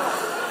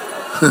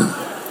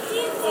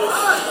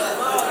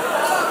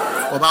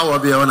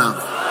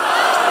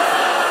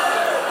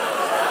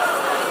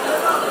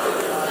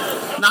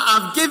 Now,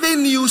 I've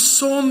given you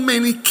so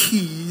many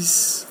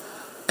keys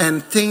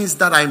and things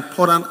that are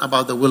important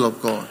about the will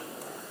of God.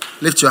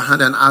 Lift your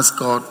hand and ask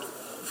God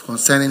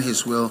concerning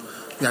his will.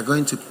 We are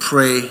going to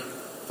pray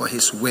for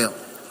his will.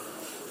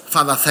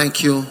 Father,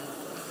 thank you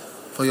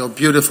for your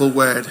beautiful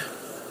word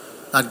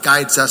that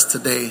guides us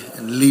today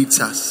and leads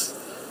us.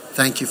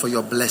 Thank you for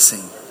your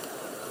blessing.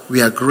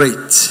 We are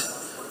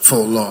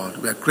grateful, Lord.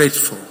 We are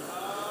grateful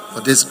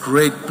for this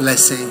great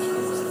blessing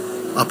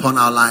upon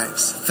our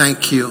lives.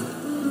 Thank you.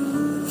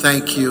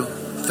 Thank you.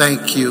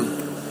 Thank you.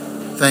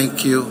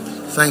 Thank you.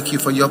 Thank you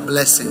for your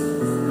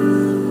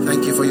blessing.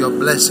 Thank you for your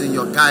blessing,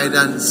 your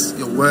guidance,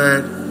 your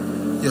word,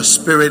 your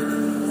spirit.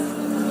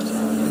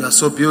 You are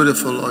so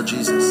beautiful, Lord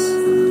Jesus.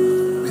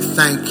 We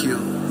thank you.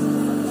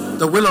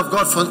 The will of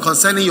God for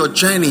concerning your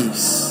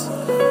journeys,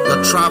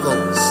 your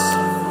travels.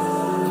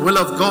 The will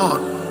of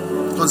God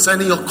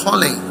concerning your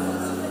calling.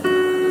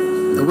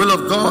 The will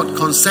of God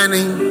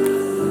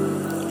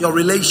concerning your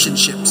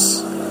relationships.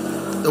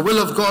 The will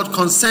of God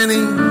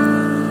concerning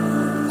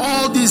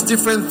all these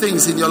different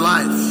things in your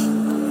life.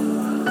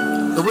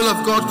 The will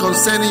of God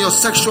concerning your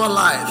sexual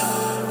life.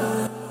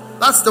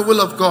 That's the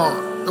will of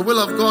God. The will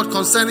of God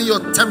concerning your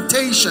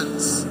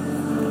temptations.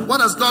 What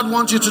does God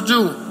want you to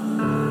do?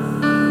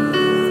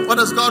 What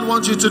does God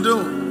want you to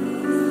do?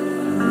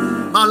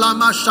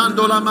 Malama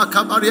shandola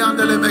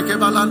makabariandele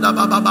mekebalanda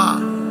bababa.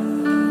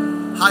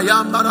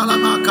 Hayambara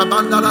lama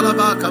kabandala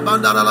lama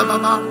kabandala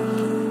baba.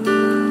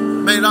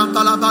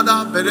 Meirandala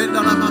bada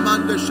berendala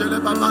mamande shele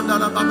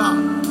babandala baba.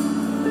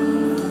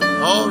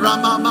 Oh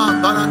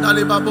ramama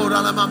barandali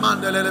babora la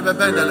mamandele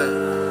bebendele.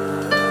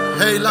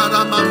 Hey la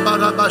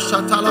ramambara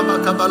bashatala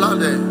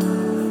makabalande.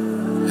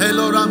 Hey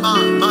lo rama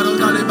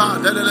marondali ba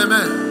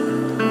deleleme.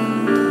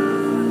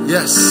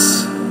 Yes.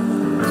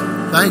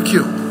 Thank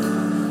you.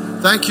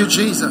 Thank you,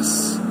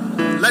 Jesus.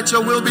 Let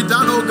your will be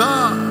done, O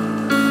God.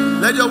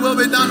 Let your will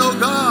be done, O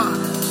God.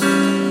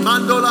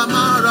 Mandola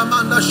mara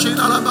manda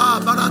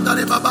shinalaba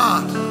barandari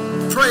baba.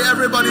 Pray,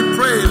 everybody,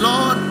 pray.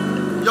 Lord,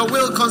 your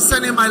will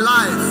concerning my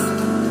life.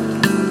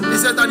 He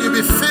said that you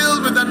be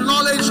filled with the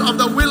knowledge of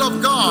the will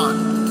of God.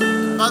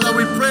 Father,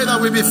 we pray that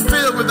we be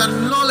filled with the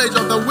knowledge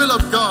of the will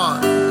of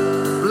God.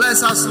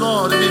 Bless us,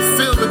 Lord, and be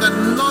filled with the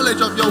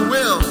knowledge of your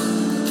will.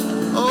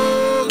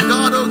 Oh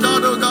God, oh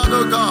God, oh God,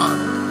 oh God.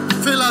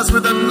 Fill us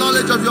with the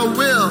knowledge of your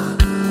will.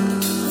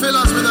 Fill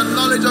us with the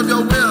knowledge of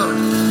your will.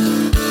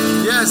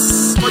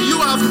 Yes, for you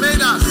have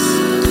made us.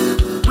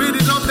 We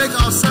did not make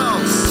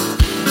ourselves.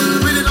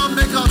 We did not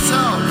make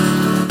ourselves.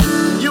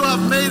 You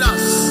have made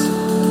us.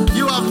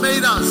 You have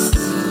made us.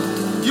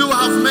 You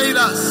have made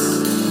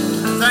us.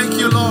 Thank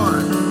you,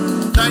 Lord.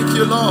 Thank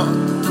you, Lord.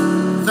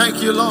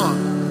 Thank you, Lord.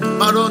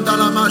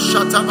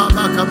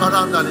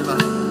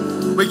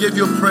 We give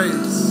you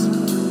praise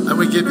and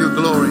we give you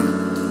glory.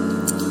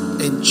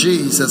 In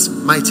Jesus'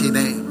 mighty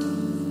name.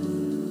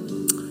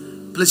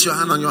 Place your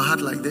hand on your heart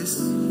like this.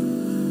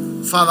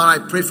 Father, I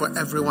pray for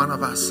every one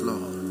of us,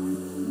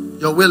 Lord.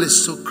 Your will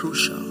is so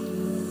crucial.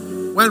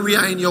 When we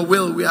are in your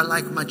will, we are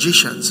like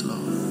magicians,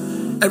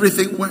 Lord.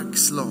 Everything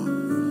works,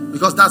 Lord,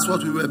 because that's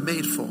what we were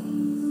made for.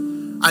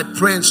 I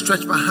pray and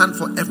stretch my hand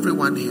for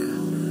everyone here,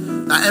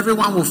 that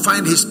everyone will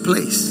find his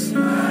place.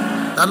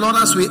 That, Lord,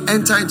 as we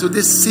enter into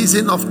this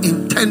season of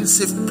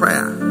intensive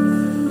prayer,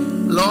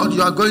 Lord,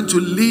 you are going to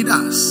lead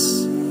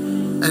us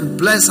and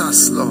bless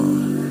us,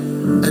 Lord.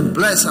 And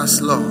bless us,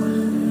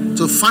 Lord,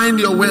 to find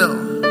your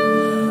will,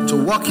 to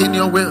walk in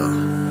your will,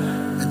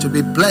 and to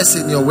be blessed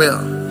in your will.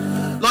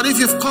 Lord, if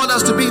you've called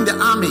us to be in the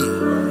army,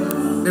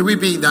 may we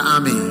be in the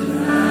army.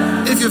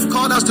 If you've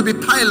called us to be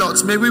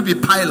pilots, may we be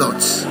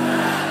pilots.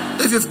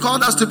 If you've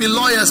called us to be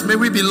lawyers, may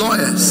we be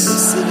lawyers.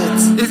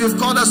 If you've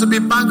called us to be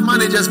bank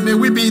managers, may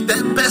we be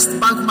the best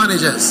bank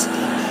managers.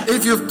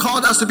 If you've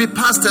called us to be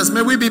pastors,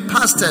 may we be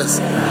pastors.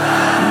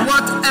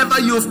 Whatever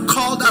you've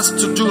called us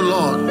to do,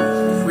 Lord,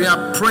 we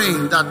are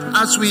praying that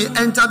as we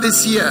enter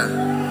this year,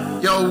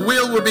 your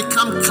will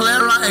become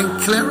clearer and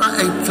clearer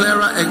and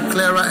clearer and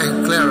clearer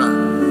and clearer.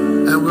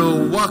 And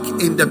we'll walk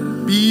in the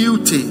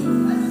beauty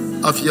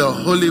of your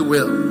holy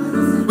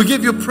will. We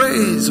give you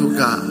praise, oh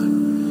God.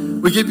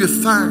 We give you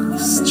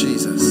thanks,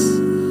 Jesus.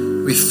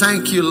 We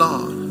thank you,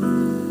 Lord.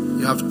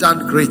 You have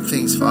done great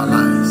things for our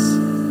lives.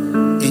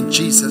 In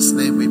Jesus'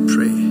 name we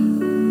pray.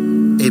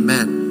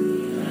 Amen.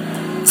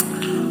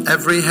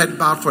 Every head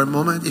bowed for a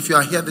moment. If you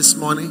are here this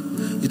morning,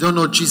 you don't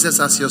know Jesus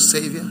as your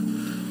Savior,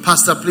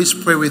 Pastor, please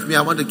pray with me.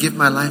 I want to give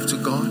my life to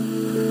God.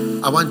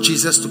 I want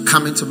Jesus to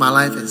come into my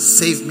life and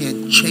save me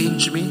and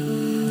change me.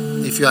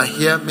 If you are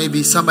here,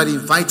 maybe somebody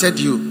invited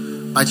you,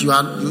 but you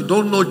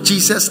don't know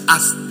Jesus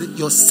as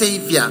your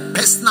Savior,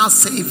 personal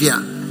Savior.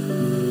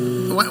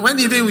 When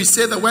even we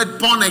say the word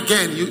born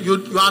again,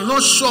 you are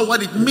not sure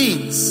what it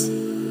means.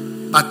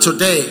 But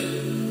today,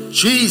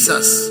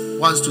 Jesus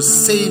wants to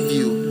save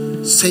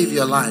you, save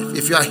your life.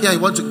 If you are here, you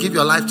want to give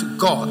your life to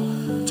God,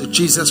 to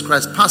Jesus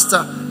Christ.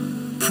 Pastor,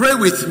 pray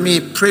with me,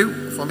 pray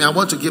for me. I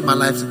want to give my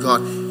life to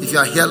God. If you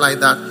are here like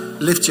that,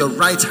 lift your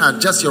right hand,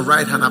 just your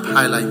right hand up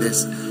high like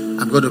this.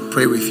 I'm going to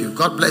pray with you.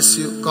 God bless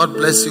you. God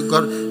bless you.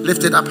 God,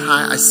 lift it up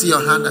high. I see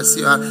your hand. I see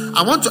your hand.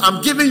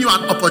 I'm giving you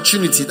an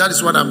opportunity. That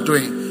is what I'm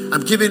doing.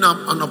 I'm giving up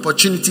an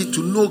opportunity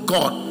to know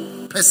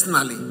God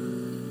personally.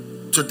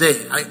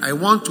 Today, I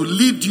want to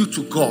lead you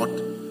to God.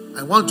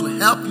 I want to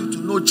help you to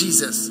know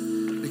Jesus,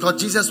 because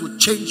Jesus will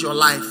change your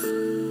life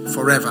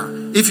forever.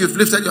 If you've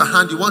lifted your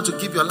hand, you want to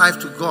give your life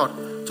to God,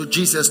 to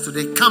Jesus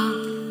today,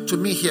 come to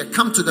me here.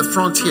 Come to the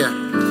front here.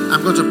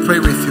 I'm going to pray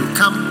with you.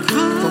 Come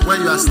from where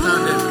you are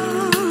standing.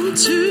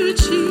 To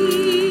Jesus,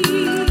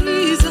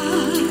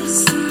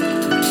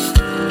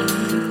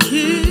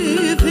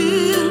 give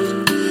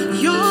him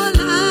your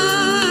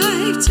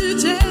life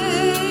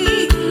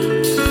today.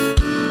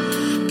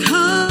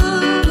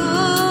 Come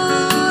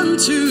on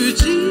to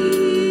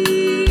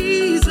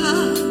Jesus.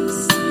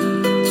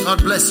 God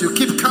bless you.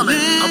 Keep coming.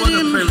 I want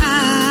to pray with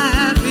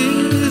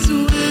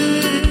you.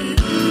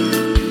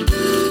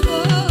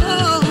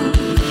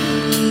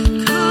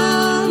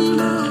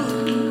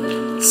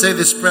 Say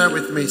this prayer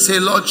with me. Say,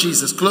 Lord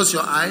Jesus, close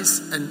your eyes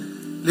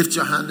and lift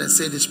your hand and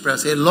say this prayer.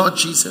 Say, Lord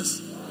Jesus,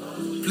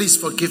 please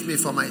forgive me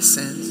for my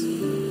sins.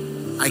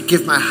 I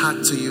give my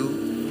heart to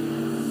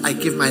you. I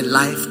give my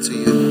life to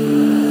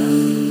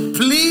you.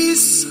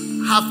 Please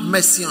have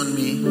mercy on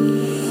me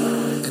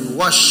and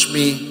wash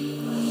me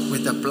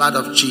with the blood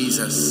of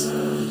Jesus.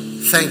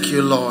 Thank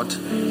you, Lord,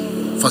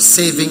 for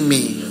saving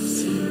me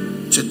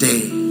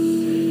today.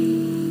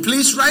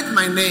 Please write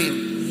my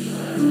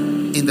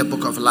name in the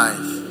book of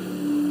life.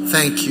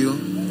 Thank you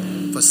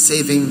for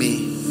saving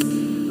me,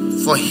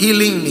 for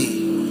healing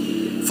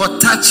me, for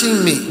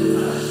touching me,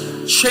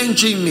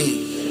 changing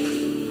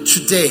me.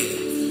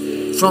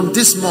 Today, from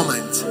this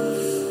moment,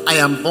 I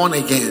am born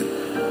again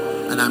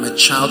and I'm a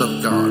child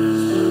of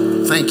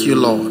God. Thank you,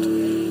 Lord.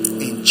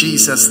 In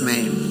Jesus'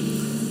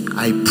 name,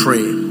 I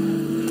pray.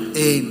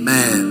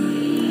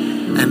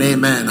 Amen and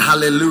amen.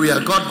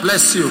 Hallelujah. God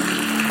bless you.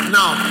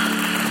 Now,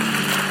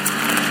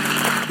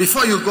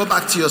 before you go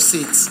back to your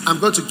seats, I'm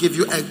going to give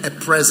you a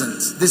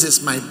present. This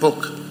is my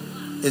book.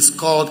 It's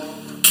called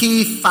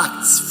Key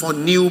Facts for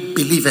New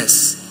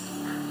Believers.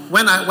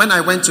 When I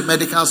went to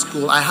medical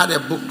school, I had a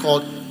book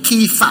called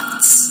Key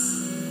Facts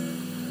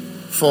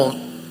for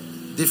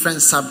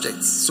different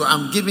subjects. So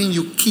I'm giving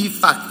you key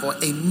fact for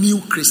a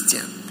new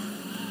Christian.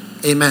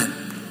 Amen.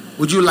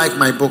 Would you like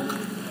my book?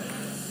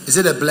 Is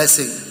it a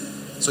blessing?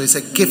 So it's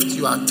a gift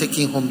you are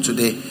taking home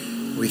today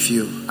with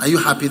you. Are you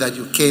happy that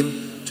you came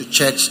to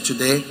church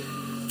today?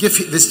 Give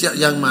this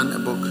young man a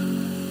book.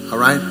 All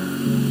right?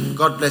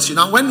 God bless you.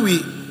 Now, when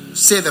we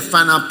say the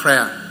final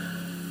prayer,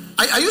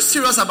 are you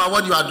serious about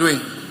what you are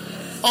doing?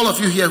 All of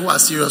you here who are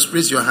serious,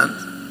 raise your hand.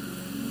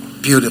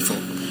 Beautiful.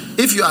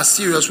 If you are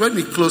serious, when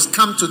we close,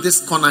 come to this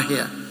corner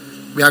here.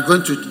 We are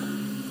going to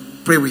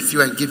pray with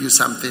you and give you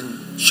something,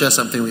 share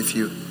something with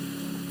you.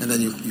 And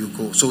then you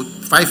go. So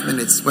 5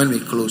 minutes when we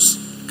close,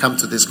 come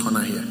to this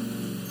corner here.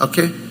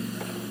 Okay?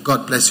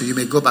 God bless you. You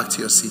may go back to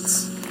your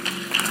seats.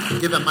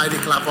 Give a mighty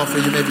clap offer.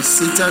 You may be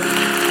seated.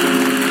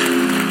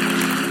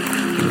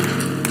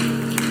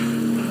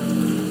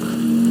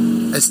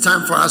 It's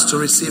time for us to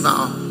receive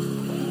our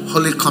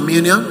Holy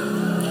Communion.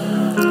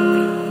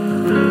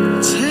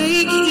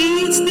 Take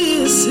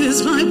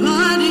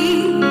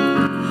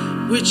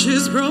which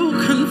is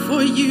broken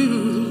for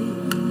you.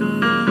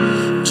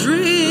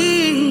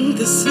 Drink,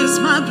 this is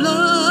my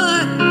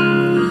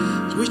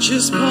blood, which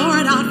is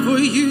poured out for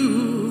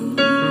you.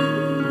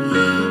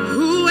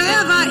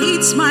 Whoever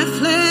eats my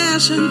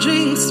flesh and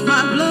drinks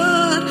my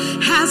blood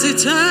has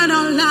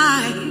eternal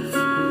life.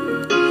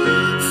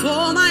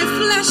 For my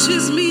flesh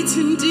is meat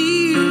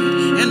indeed,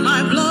 and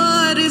my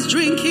blood is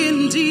drink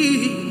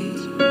indeed.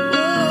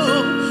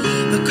 Oh,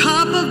 the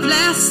cup of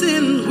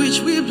blessing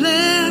which we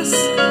bless,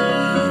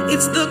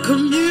 it's the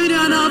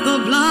communion of the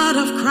blood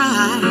of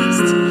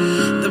Christ.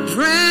 The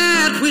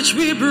bread which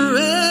we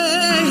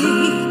break,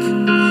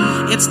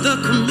 it's the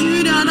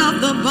communion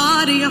of the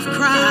body of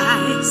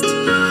Christ.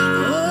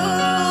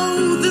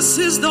 Oh, this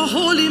is the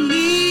holy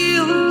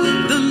meal,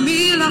 the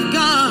meal of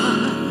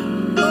God.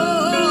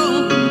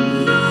 Oh,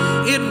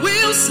 it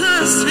will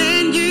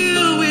sustain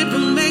you, it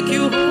will make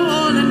you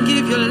whole and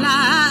give you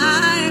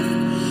life.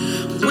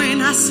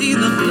 When I see the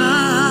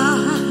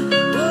blood,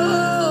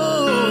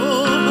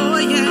 oh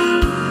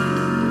yeah,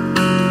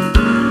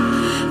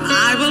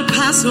 I will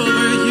pass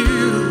over you.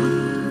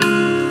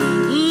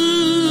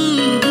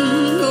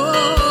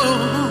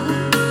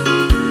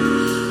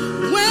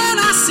 When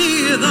I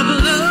see the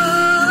blood,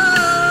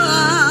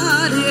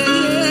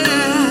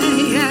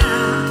 yeah,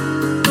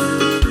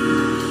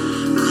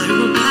 I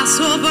will pass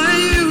over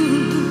you.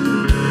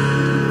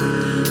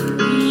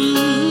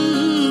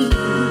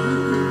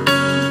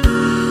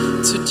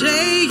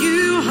 Today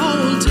you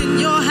hold in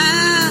your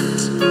hand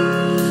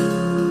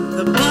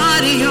the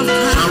body of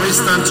Christ. Shall we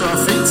stand to our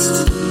feet?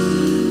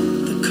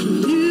 The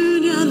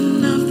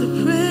communion of the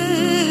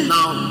bread.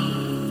 Now,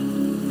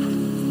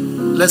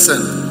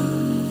 listen.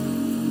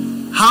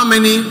 How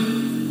many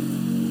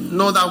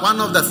know that one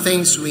of the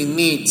things we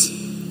need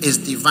is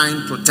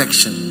divine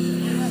protection?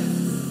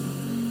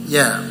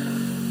 Yeah.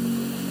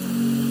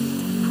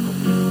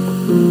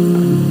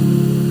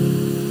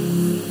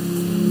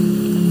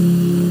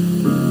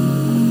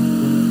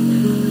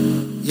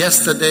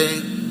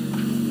 Yesterday,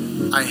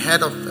 I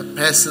heard of a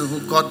person who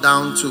got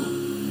down to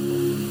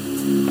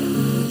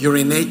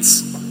urinate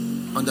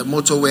on the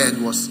motorway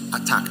and was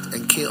attacked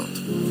and killed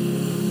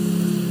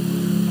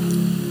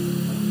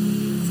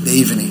in the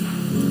evening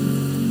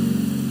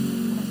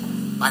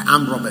by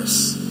armed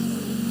robbers.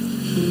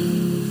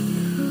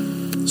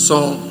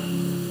 So,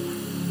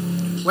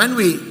 when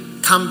we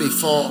come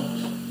before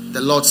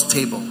the Lord's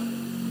table,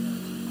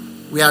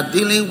 we are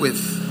dealing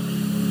with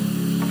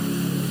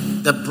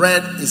the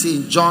bread. You see,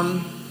 in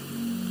John,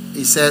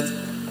 he said,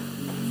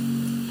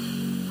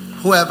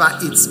 whoever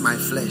eats my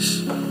flesh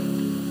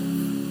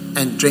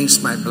and drinks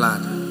my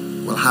blood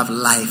will have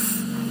life.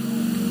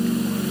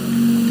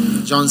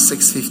 John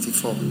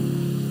 6:54.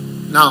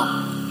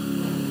 Now,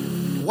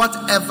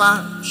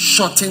 whatever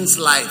shortens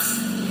life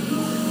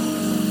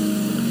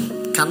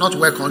cannot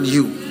work on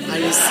you. I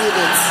receive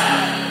it.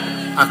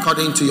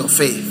 According to your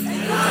faith.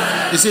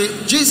 You see,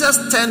 Jesus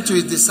turned to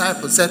his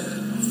disciples and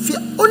said,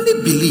 only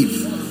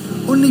believe.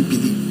 Only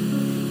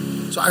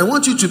believe. So I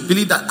want you to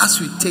believe that as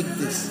we take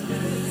this,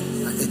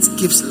 it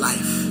gives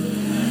life.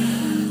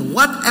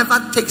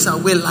 Whatever takes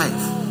away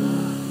life,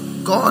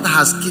 God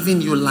has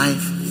given you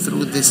life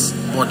through this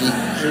body of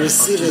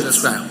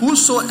Jesus Christ.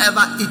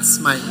 Whosoever eats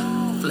my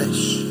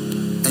flesh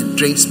and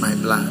drinks my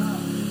blood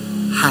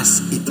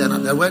has eternal.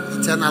 The word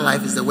eternal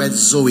life is the word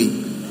Zoe,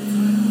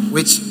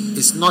 which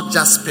is not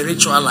just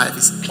spiritual life,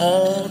 it's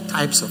all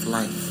types of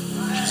life.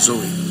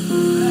 Zoe.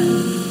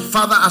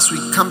 Father, as we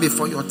come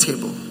before your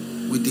table,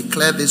 we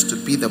declare this to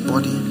be the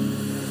body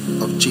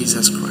of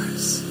Jesus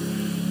Christ.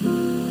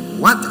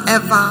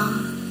 Whatever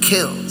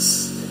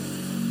kills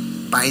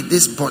by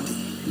this body,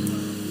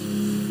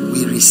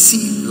 we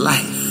receive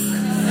life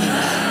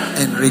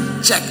and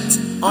reject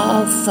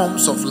all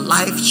forms of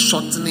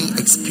life-shortening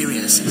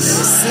experiences.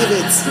 Receive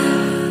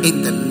it.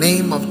 In the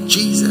name of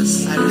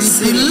Jesus,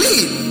 we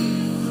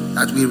believe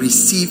that we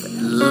receive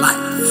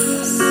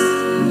life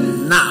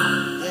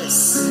now.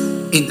 Yes.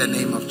 In the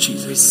name of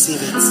Jesus.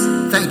 Receive it.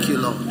 Thank you,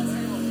 Lord,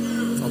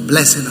 for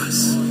blessing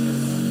us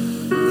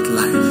with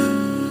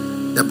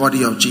life. The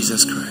body of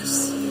Jesus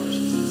Christ.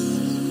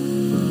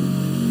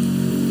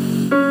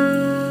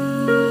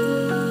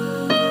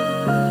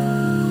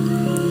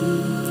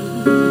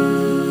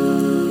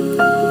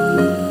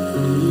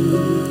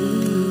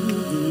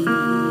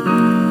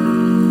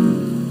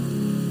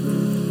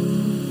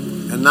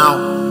 And now,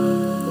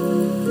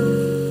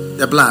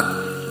 the blood.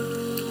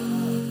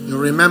 You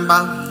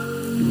remember,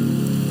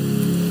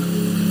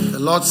 the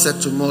Lord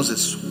said to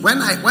Moses,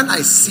 when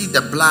I see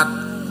the blood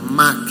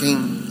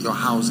marking your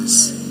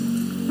houses,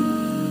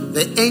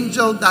 the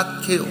angel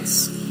that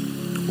kills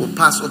will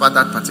pass over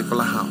that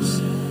particular house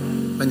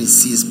when he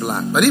sees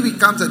blood. But if he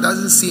comes and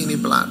doesn't see any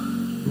blood,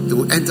 he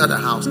will enter the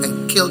house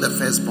and kill the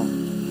firstborn.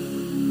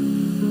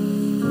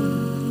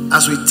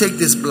 As we take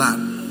this blood,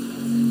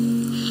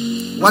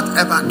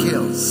 whatever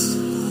kills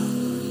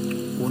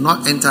will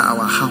not enter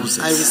our houses.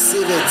 I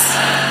receive it.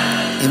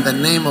 In the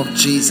name of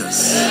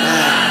Jesus.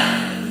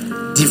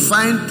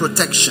 Divine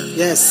protection.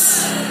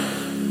 Yes.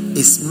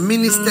 is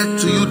ministered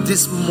to you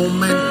this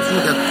moment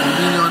through the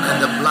communion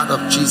and the blood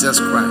of Jesus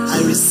Christ.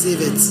 I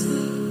receive it.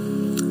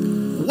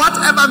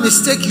 Whatever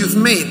mistake you've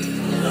made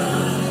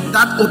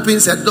that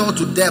opens a door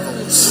to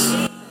devils,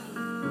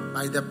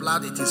 by the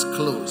blood it is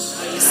closed.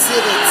 I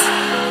receive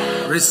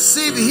it.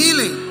 Receive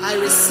healing. I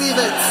receive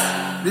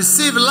it.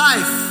 Receive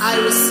life. I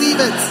receive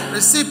it.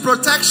 Receive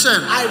protection.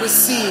 I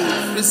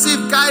receive.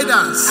 Receive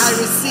guidance. I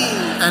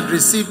receive. And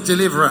receive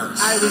deliverance.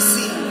 I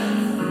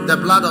receive. The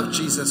blood of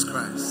Jesus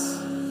Christ.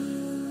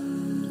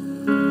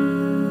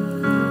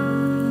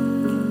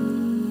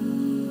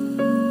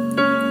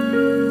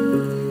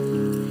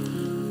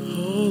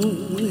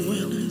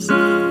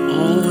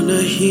 On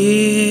a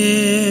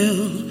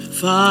hill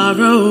far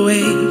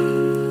away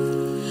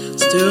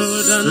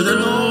stood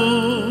an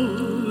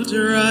old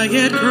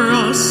rugged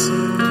cross,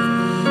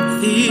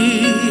 the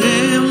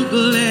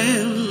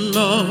emblem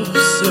of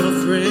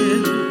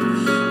suffering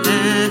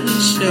and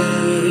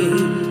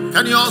shame.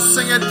 Can you all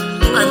sing it?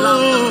 I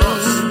love the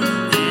cross.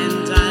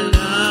 And I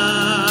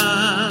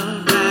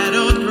love that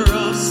old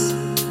cross,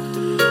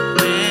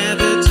 where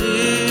the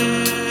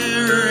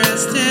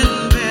dearest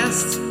and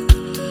best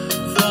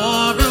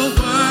for a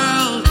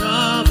world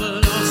of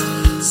lost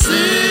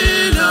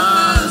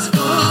sinners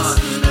was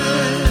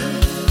there.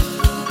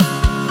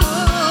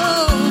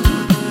 Oh,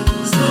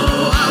 so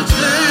I'll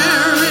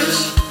cherish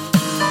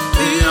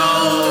the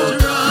old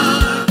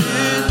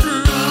rugged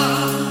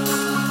cross.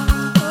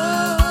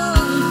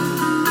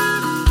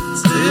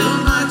 Still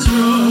my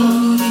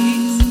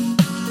trophies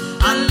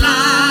are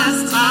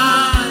last time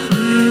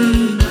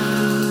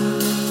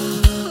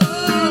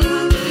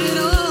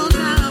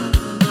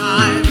I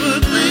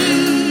would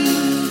bring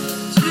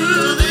to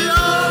the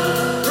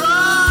old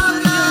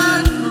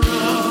rugged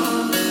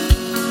cross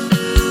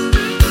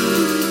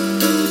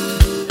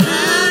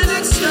and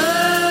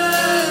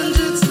exchange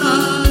it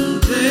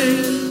someday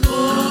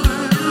for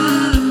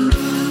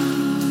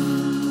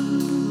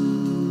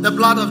The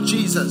blood of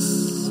Jesus.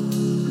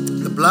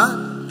 The blood.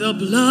 the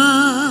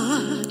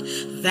blood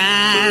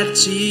that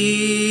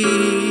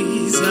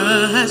Jesus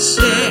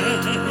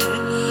shed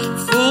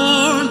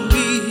for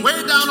me. Way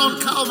down on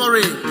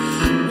Calvary.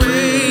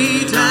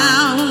 Way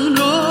down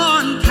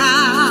on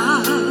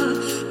Calvary.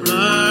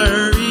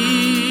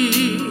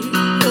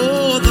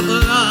 Oh, the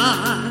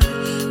blood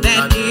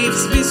that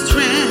gives me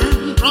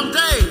strength From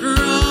day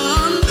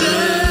from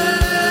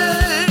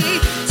day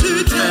to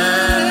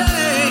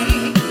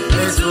day.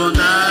 it will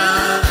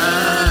never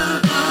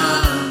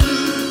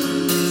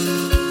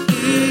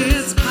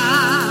It's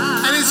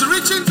power. and it's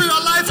reaching to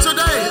your life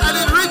today, and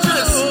it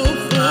reaches.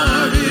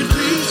 For it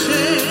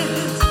reaches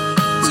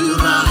to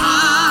the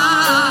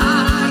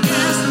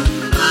highest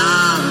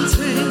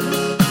mountain,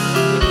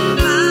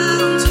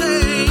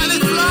 And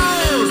it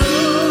flows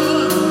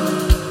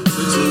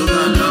to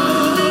the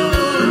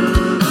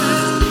lowest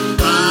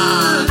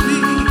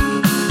valley.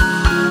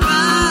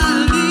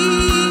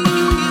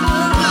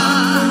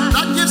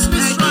 that gives me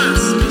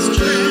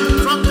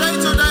strength from day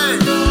to day.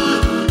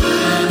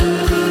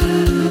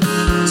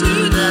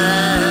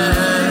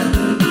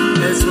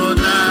 It will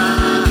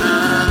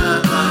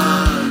never.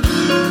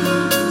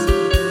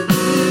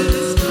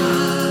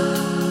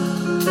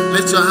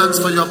 Lift your hands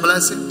for your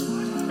blessing.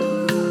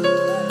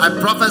 I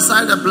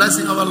prophesy the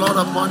blessing of the Lord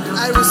upon you.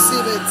 I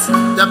receive it.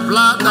 The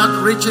blood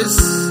that reaches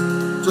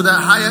to the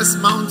highest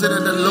mountain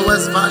and the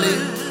lowest valley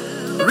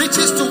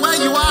reaches to where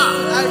you are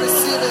I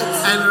receive it.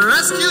 and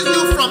rescues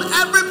you from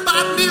every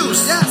bad news,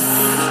 Yes.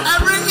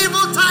 every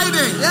evil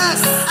tidings, Yes.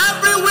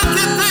 every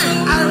wicked thing.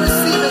 I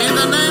receive it. In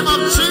the name of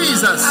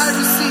Jesus, I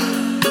receive.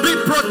 be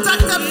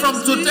protected from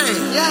today,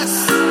 Yes.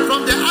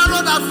 from the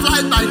arrow that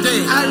flies by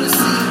day I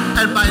receive.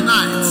 and by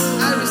night.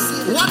 I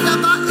receive.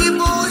 Whatever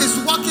evil is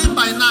walking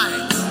by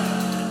night,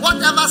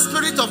 whatever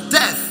spirit of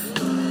death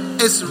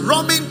is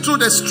roaming through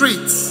the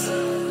streets,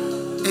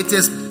 it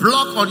is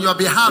blocked on your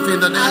behalf in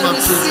the name I of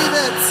Jesus. receive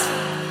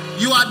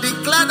it. You are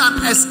declared an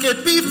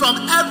escapee from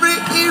every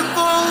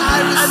evil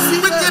and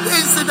receive wicked it.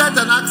 incident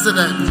and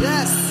accident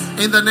Yes.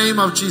 in the name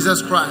of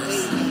Jesus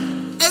Christ.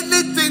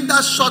 Anything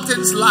that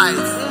shortens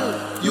life,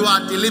 you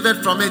are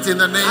delivered from it in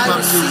the name I of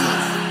receive.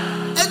 Jesus.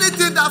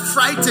 Anything that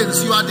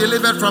frightens, you are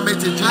delivered from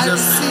it in I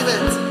Jesus' name. receive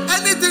it.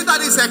 Anything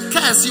that is a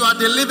curse, you are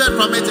delivered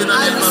from it in the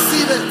I name of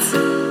receive Jesus. it.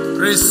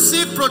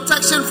 Receive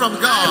protection from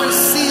God. I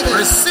receive it.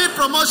 Receive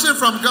promotion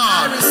from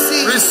God. I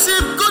receive.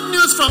 Receive good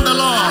news from the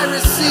I Lord.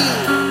 receive.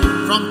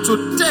 From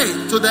today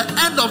to the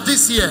end of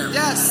this year,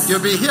 Yes. you'll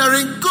be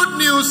hearing good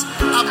news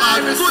about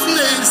receive good it.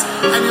 things,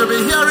 and you'll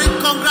be hearing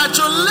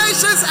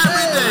congratulations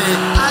every day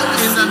I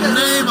in the receive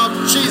it. name of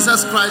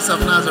Jesus Christ of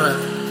Nazareth.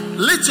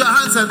 Lift your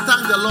hands and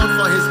thank the Lord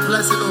for his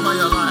blessing over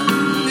your life.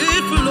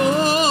 It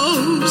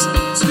flows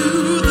to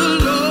the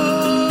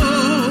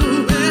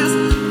lowest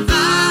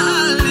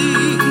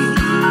valley.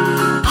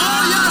 Oh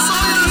yes,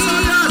 oh yes,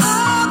 oh yes.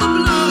 The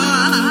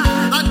blood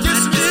That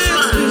gives me gives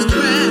strength. me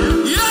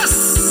strength Yes.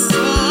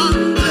 from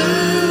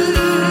day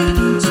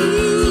to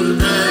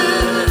day.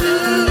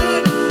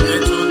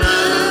 It will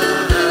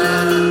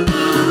never.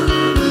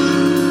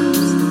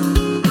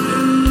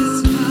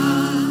 It's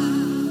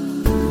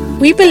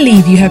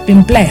believe you have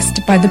been blessed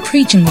by the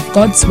preaching of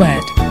God's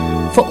Word.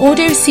 For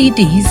audio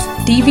CDs,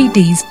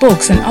 DVDs,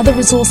 books and other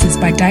resources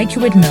by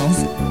Dykewood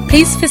Mills,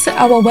 please visit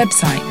our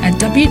website at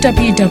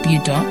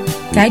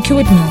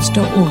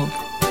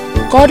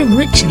www.dykewoodmills.org. God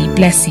richly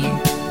bless you.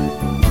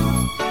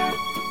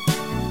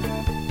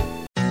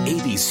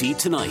 ABC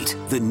Tonight,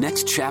 the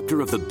next chapter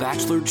of the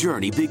Bachelor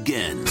journey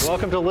begins.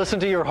 Welcome to Listen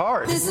to Your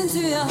Heart. 20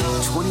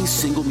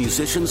 single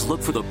musicians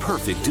look for the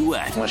perfect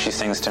duet. When she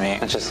sings to me,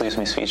 it just leaves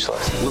me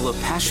speechless. Will a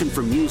passion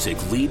for music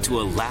lead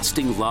to a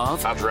lasting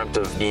love? I've dreamt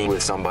of being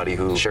with somebody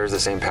who shares the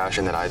same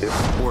passion that I do.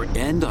 Or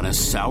end on a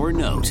sour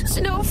note? It's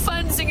no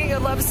fun singing a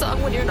love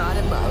song when you're not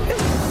in love.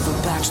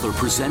 The Bachelor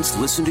presents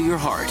Listen to Your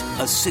Heart,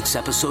 a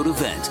 6-episode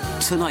event,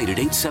 tonight at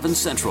 8/7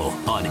 Central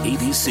on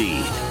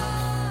ABC.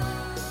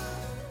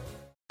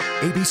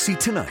 ABC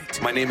Tonight.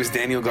 My name is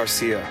Daniel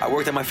Garcia. I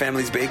worked at my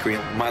family's bakery.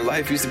 My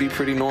life used to be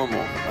pretty normal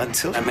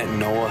until I met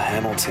Noah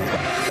Hamilton.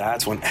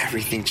 That's when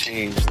everything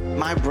changed.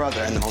 My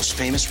brother and the most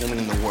famous woman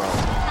in the world.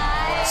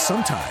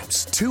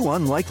 Sometimes two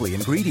unlikely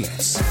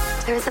ingredients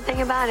There's a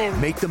thing about him.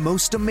 make the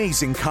most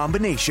amazing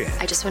combination.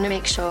 I just want to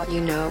make sure you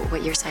know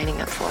what you're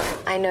signing up for.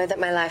 I know that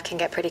my life can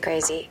get pretty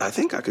crazy. I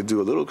think I could do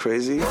a little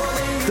crazy.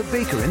 The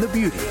Baker and the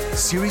Beauty,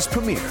 series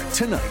premiere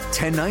tonight,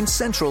 10/9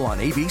 Central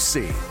on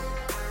ABC.